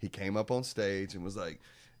set, he came up on stage and was like,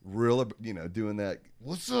 real, doing that,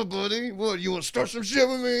 "What's up, buddy? What, you want to start some shit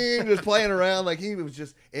with me?" And just playing around. Like, he was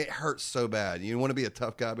just, it hurts so bad. You want to be a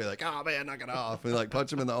tough guy, be like, "Oh, man, knock it off." And like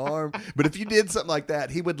punch him in the arm. But if you did something like that,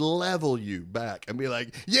 he would level you back and be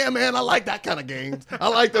like, "Yeah, man, I like that kind of games. I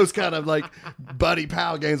like those kind of like buddy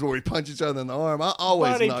pal games where we punch each other in the arm. I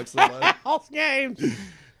always Buddy knock somebody." Pals games.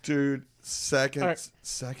 Dude, second All right.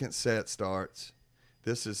 second set starts.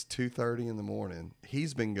 This is 2:30 in the morning.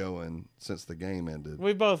 He's been going since the game ended.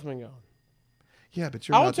 We've both been going. Yeah, but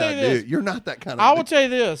you're I will not tell that you this. dude. You're not that kind of I will dude. tell you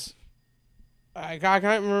this. I can't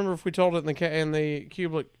remember if we told it in the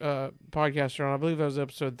Kublik podcast, John. I believe that was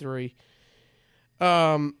episode 3.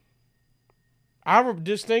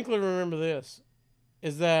 Distinctly remember this,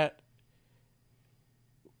 is that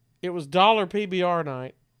it was dollar PBR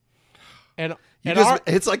night, and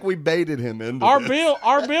It's like we baited him into our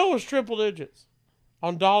this. bill was triple digits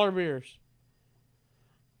on dollar beers.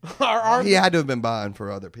 He had to have been buying for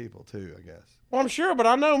other people too, I guess. Well, I'm sure, but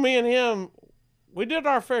I know me and him, we did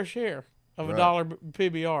our fair share of Right. $1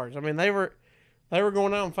 PBRs. I mean, they were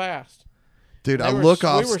going down fast. Dude, They I were- look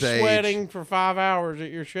off We were stage. sweating for 5 hours at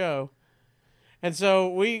your show, and so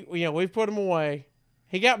we've put them away.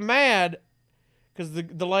 He got mad because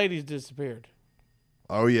the ladies disappeared.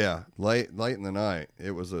 Oh yeah, late in the night.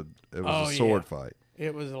 It was a sword fight.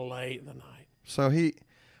 It was late in the night. So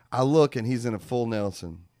I look and he's in a full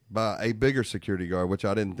Nelson by a bigger security guard, which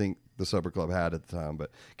I didn't think the Supper Club had at the time.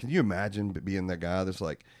 But can you imagine being that guy that's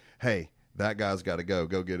like, hey, that guy's got to go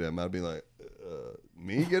get him? I'd be like,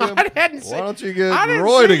 me get him? Why don't you get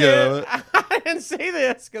Roy to get him? I didn't see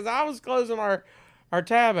this because I was closing our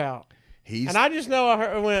tab out. And I just know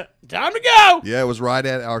I went, time to go. Yeah, it was right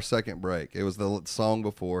at our second break. It was the song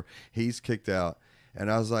before. He's kicked out. And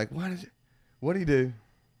I was like, what did he do?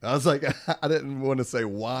 I was like, I didn't want to say,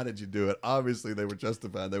 why did you do it? Obviously, they were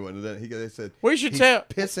justified. They wouldn't have done it. They said, we should he's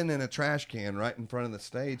pissing in a trash can right in front of the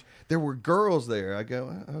stage. There were girls there. I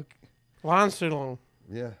go, okay. Line's too long.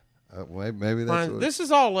 Yeah. Maybe that's what. This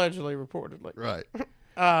is all allegedly, reportedly. Right.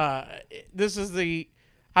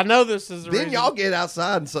 I know this is the then reason. y'all get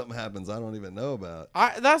outside and something happens I don't even know about.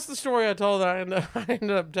 That's the story I told. I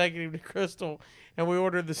ended up taking him to Crystal, and we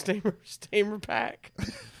ordered the steamer pack.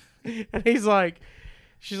 And she's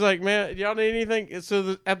like, man, y'all need anything?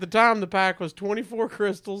 So at the time, the pack was 24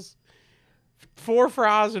 crystals, 4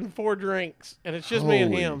 fries, and 4 drinks, and it's just me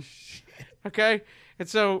and him. Shit. Okay, and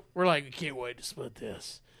so we're like, we can't wait to split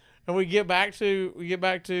this. And we get back to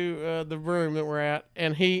the room that we're at,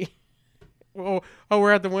 and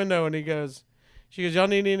we're at the window, and she goes, y'all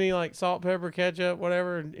need any like salt, pepper, ketchup,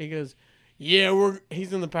 whatever? And he goes, yeah,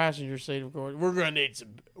 he's in the passenger seat, of course. We're gonna need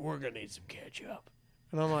some ketchup.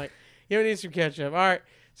 And I'm like, yeah, we need some ketchup. All right.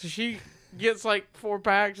 So she gets like 4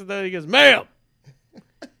 packs, and then he goes, ma'am,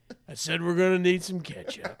 I said we're gonna need some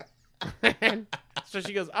ketchup. And so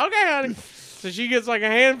she goes, okay, honey. So she gets like a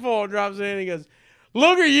handful and drops it in, and he goes,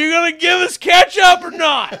 look, are you gonna give us ketchup or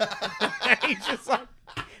not? And he's just like,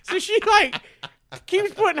 so she like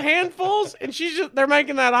keeps putting handfuls, and they're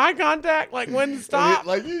making that eye contact, like when to stop.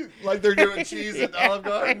 Like they're doing cheese at Olive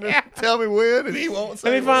Garden. Yeah. Tell me when, and he won't say.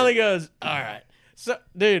 And he finally goes, all right. So,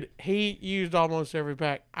 dude, he used almost every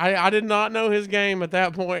pack. I did not know his game at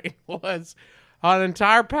that point was an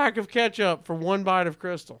entire pack of ketchup for 1 bite of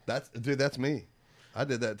Crystal. That's me. I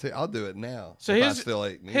did that too. I'll do it now. So I still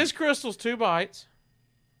ate meat. His Crystal's 2 bites.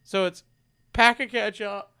 So it's pack of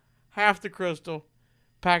ketchup, half the Crystal,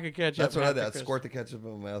 pack of ketchup. That's what I did. I'd squirt the ketchup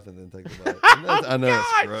in my mouth and then take the bite. I know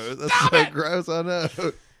it's gross. That's so gross. I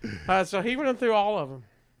know. So he went through all of them.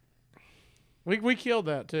 We killed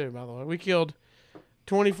that too, by the way. We killed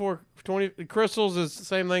 20 Crystals is the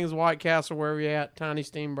same thing as White Castle, wherever you're at. Tiny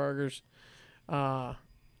steam burgers.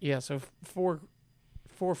 Yeah, so 4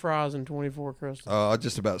 fries and 24 Crystals. Oh, I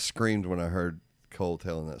just about screamed when I heard Cole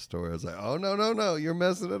telling that story. I was like, oh, no, you're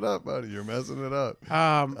messing it up, buddy. You're messing it up.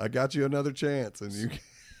 I got you another chance, and you.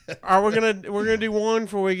 We're gonna do one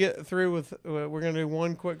before we get through with. We're gonna do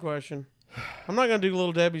one quick question. I'm not gonna do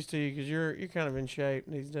Little Debbie's to you because you're kind of in shape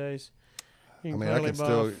these days. I mean, I can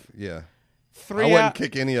still, yeah. I 3 wouldn't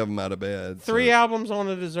kick any of them out of bed. 3 albums on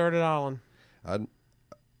a deserted island.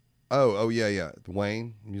 Oh yeah.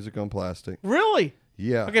 Wayne, Music on Plastic. Really?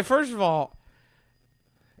 Yeah. Okay, first of all,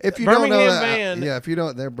 if you Birmingham don't know that, band, if you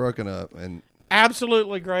don't, they're broken up and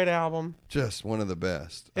absolutely great album. Just one of the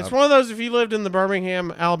best. It's one of those. If you lived in the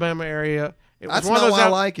Birmingham, Alabama area, that's not why I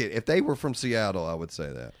like it. If they were from Seattle, I would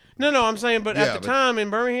say that. No, I'm saying, but at the time in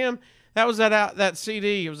Birmingham, that was that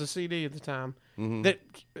CD. It was a CD at the time that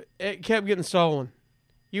it kept getting stolen.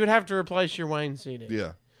 You would have to replace your Wayne CD.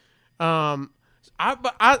 Yeah. I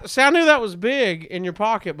knew that was big in your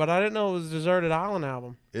pocket, but I didn't know it was a Deserted Island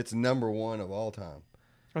album. It's #1 of all time.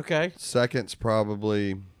 Okay. Second's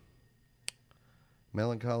probably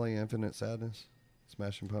Melancholy, Infinite Sadness,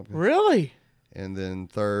 Smashing Pumpkins. Really? And then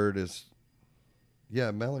third is,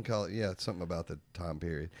 Melancholy. Yeah, it's something about the time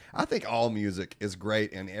period. I think all music is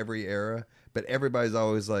great in every era, but everybody's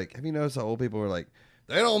always like, have you noticed how old people are like,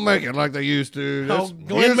 they don't make it like they used to.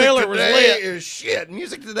 Glenn Miller was lit. Is shit.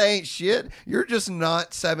 Music today ain't shit. You're just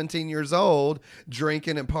not 17 years old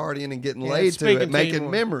drinking and partying and getting laid to it,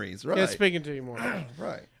 making memories. Right. Yeah, speaking to you more.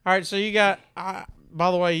 Right. All right, so you got,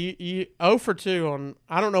 by the way, you 0 for 2 on,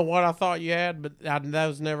 I don't know what I thought you had, but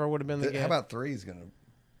those never would have been the guess. How about three's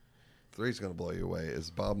gonna blow you away?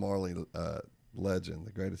 Is Bob Marley Legend,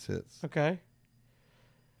 the greatest hits. Okay.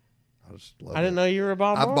 I just love I didn't know you were a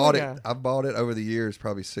Bob Marley guy. I've bought it over the years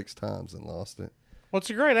probably 6 times and lost it. Well, it's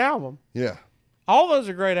a great album. Yeah. All those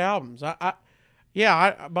are great albums. By the way,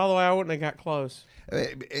 I wouldn't have got close.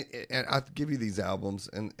 And I'd give you these albums,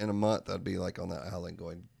 and in a month I'd be like on that island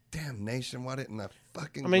going, damn nation, why didn't I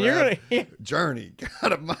fucking grab Journey?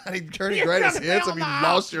 God almighty, Journey greatest hits. Have you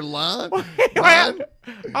lost your line? I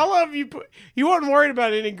love you. You wasn't worried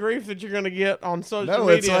about any grief that you're going to get on social media. No,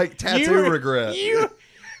 it's like tattoo regret.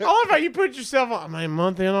 I love how you put yourself on. I mean, a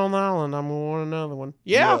month in on the island, I'm going to want another one.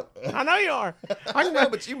 Yeah, I know you are. I know,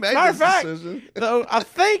 but you made Matter this of fact, decision. though, I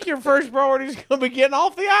think your first priority is going to be getting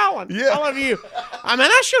off the island. Yeah. I love you. I mean,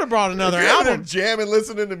 I should have brought another If you're album. jamming,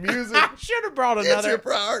 listening to music. I should have brought Get your another.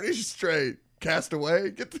 priorities straight.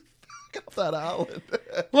 Castaway. Get the fuck off that island.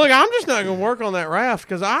 Look, I'm just not going to work on that raft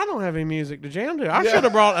because I don't have any music to jam to. I should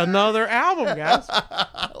have brought another album, guys.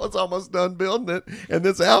 I was almost done building it, and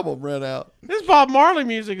this album ran out. This Bob Marley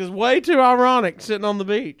music is way too ironic sitting on the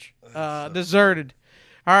beach. Deserted.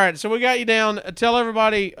 All right, so we got you down. Tell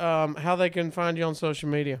everybody how they can find you on social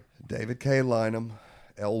media. David K. Lynam,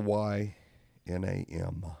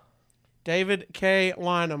 Lynam. David K.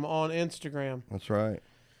 Lynam on Instagram. That's right.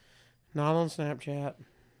 Not on Snapchat.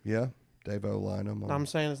 Yeah, Dave O. Lynam. I'm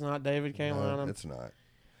saying it's not David K. No, Lynam. it's not.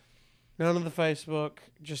 None of the Facebook.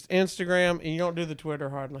 Just Instagram, and you don't do the Twitter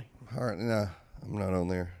hardly. All right, no, I'm not on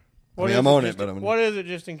there. What I mean, is I'm on just- it, but I'm What is it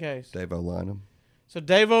just in case? Dave O. Lynam. So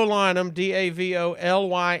Dave O. Lynam,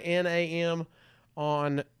 DAVOLYNAM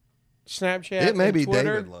on Snapchat. It may and be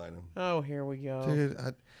Twitter. David Lynam. Oh, here we go. Dude,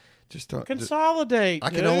 I just don't. Consolidate. I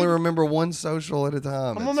can dude. only remember one social at a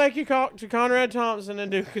time. I'm gonna make you call to Conrad Thompson and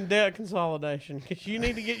do debt consolidation because you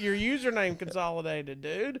need to get your username consolidated,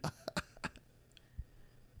 dude.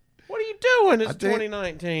 What are you doing? It's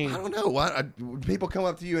 2019. I don't know. Why people come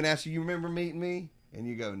up to you and ask you remember meeting me? And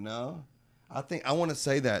you go, no. I think I want to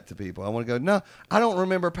say that to people. I want to go, no, I don't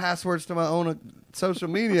remember passwords to my own social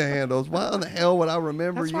media handles. Why in the hell would I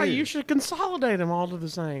remember That's why you should consolidate them all to the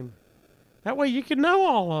same. That way you can know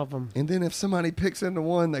all of them. And then if somebody picks into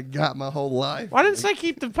one that got my whole life. Well, I didn't say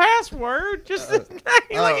keep the password. Just look at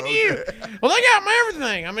you. okay. Well, they got my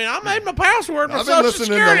everything. I mean, I made my password my I've been social listening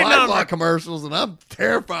to security number. LifeLock commercials, and I'm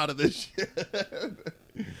terrified of this shit.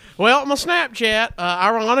 Well, my Snapchat,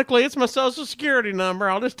 ironically, it's my social security number.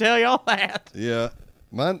 I'll just tell y'all that. Yeah,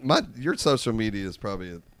 your social media is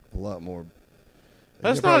probably a lot more.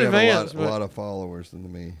 That's you not probably advanced. have a lot of followers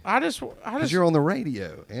than me. I just, Because you're on the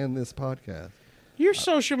radio and this podcast. your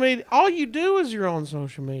social media, all you do is you're on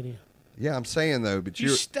social media. Yeah, I'm saying though, but You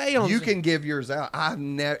stay on You so- can give yours out.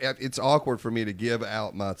 It's awkward for me to give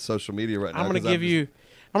out my social media right now. I'm 'cause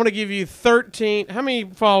gonna give you 13. How many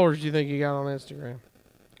followers do you think you got on Instagram?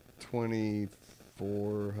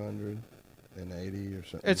 2,480 or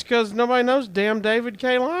something. It's because nobody knows damn David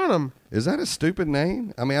K. Lynam. Is that a stupid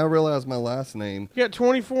name? I mean, I realize my last name. You got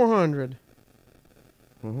 2,400.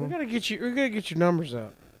 Mm-hmm. We gotta get your numbers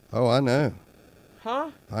up. Oh, I know.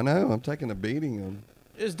 Huh? I know. I'm taking a beating on.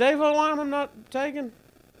 Is Dave O. Lynam not taken?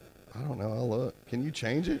 I don't know. I'll look. Can you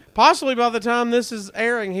change it? Possibly by the time this is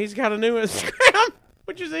airing, he's got a new Instagram,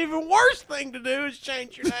 which is even worse thing to do is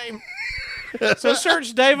change your name. So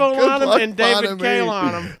search Dave O. Good Lynam luck and David finding K. me.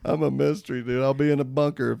 Lynam. I'm a mystery, dude. I'll be in a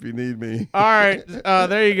bunker if you need me. All right,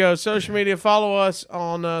 there you go. Social media. Follow us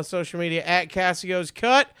on social media at Casio's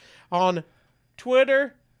Cut on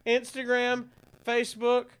Twitter, Instagram,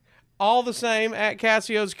 Facebook. All the same at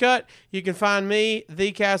Casio's Cut. You can find me,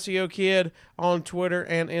 the Casio Kid, on Twitter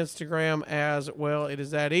and Instagram as well. It is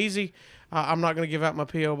that easy. I'm not going to give out my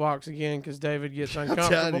P.O. box again because David gets I'm uncomfortable.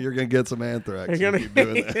 telling you, you're going to get some anthrax. You're if gonna, you keep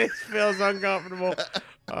doing that. it feels uncomfortable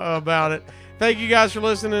about it. Thank you guys for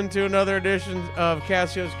listening to another edition of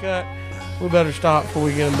Casio's Cut. We better stop before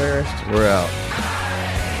we get embarrassed. We're out.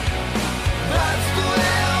 That's the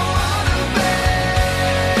way I wanna be.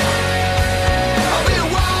 I'll be a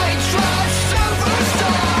white trash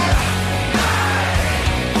superstar.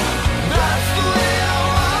 That's the way I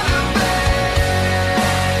wanna be.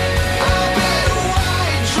 I'll be a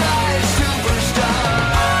white trash superstar.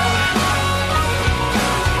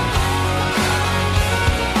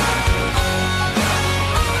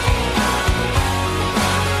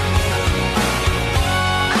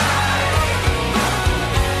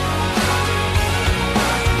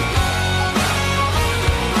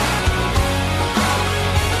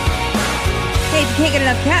 Hey, if you can't get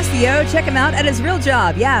enough Casio, check him out at his real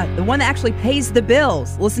job. Yeah, the one that actually pays the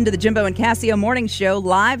bills. Listen to the Jimbo and Casio Morning Show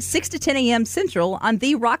live 6 to 10 a.m. Central on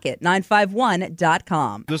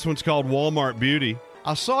TheRocket951.com. This one's called Walmart Beauty.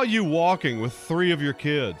 I saw you walking with 3 of your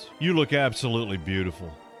kids. You look absolutely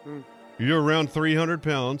beautiful. You're around 300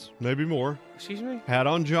 pounds, maybe more. Excuse me? Had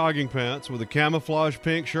on jogging pants with a camouflage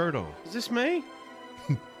pink shirt on. Is this me?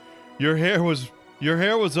 Your hair was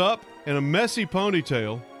up in a messy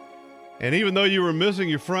ponytail, and even though you were missing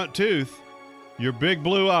your front tooth, your big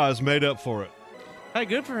blue eyes made up for it. Hey,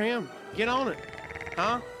 good for him. Get on it.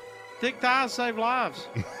 Huh? Thick thighs save lives.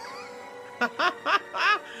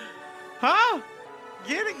 Huh?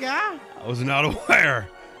 Get it, guy. I was not aware.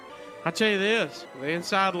 I tell you this, the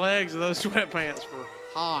inside legs of those sweatpants were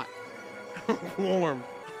hot. Warm.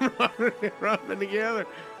 rubbing together.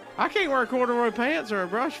 I can't wear corduroy pants or a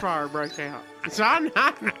brush fire breaks out. So I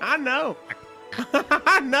know.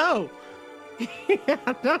 I know. Yeah,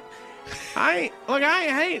 I know. I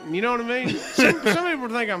ain't hating. You know what I mean? Some people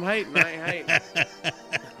think I'm hating. I ain't hating.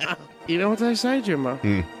 You know what they say, Jimbo?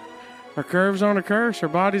 Her curves aren't a curse. Her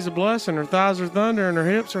body's a blessing. Her thighs are thunder, and her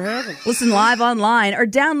hips are heaven. Listen live online or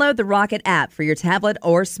download the Rocket app for your tablet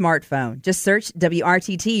or smartphone. Just search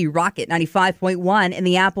WRTT Rocket 95.1 in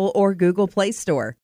the Apple or Google Play Store.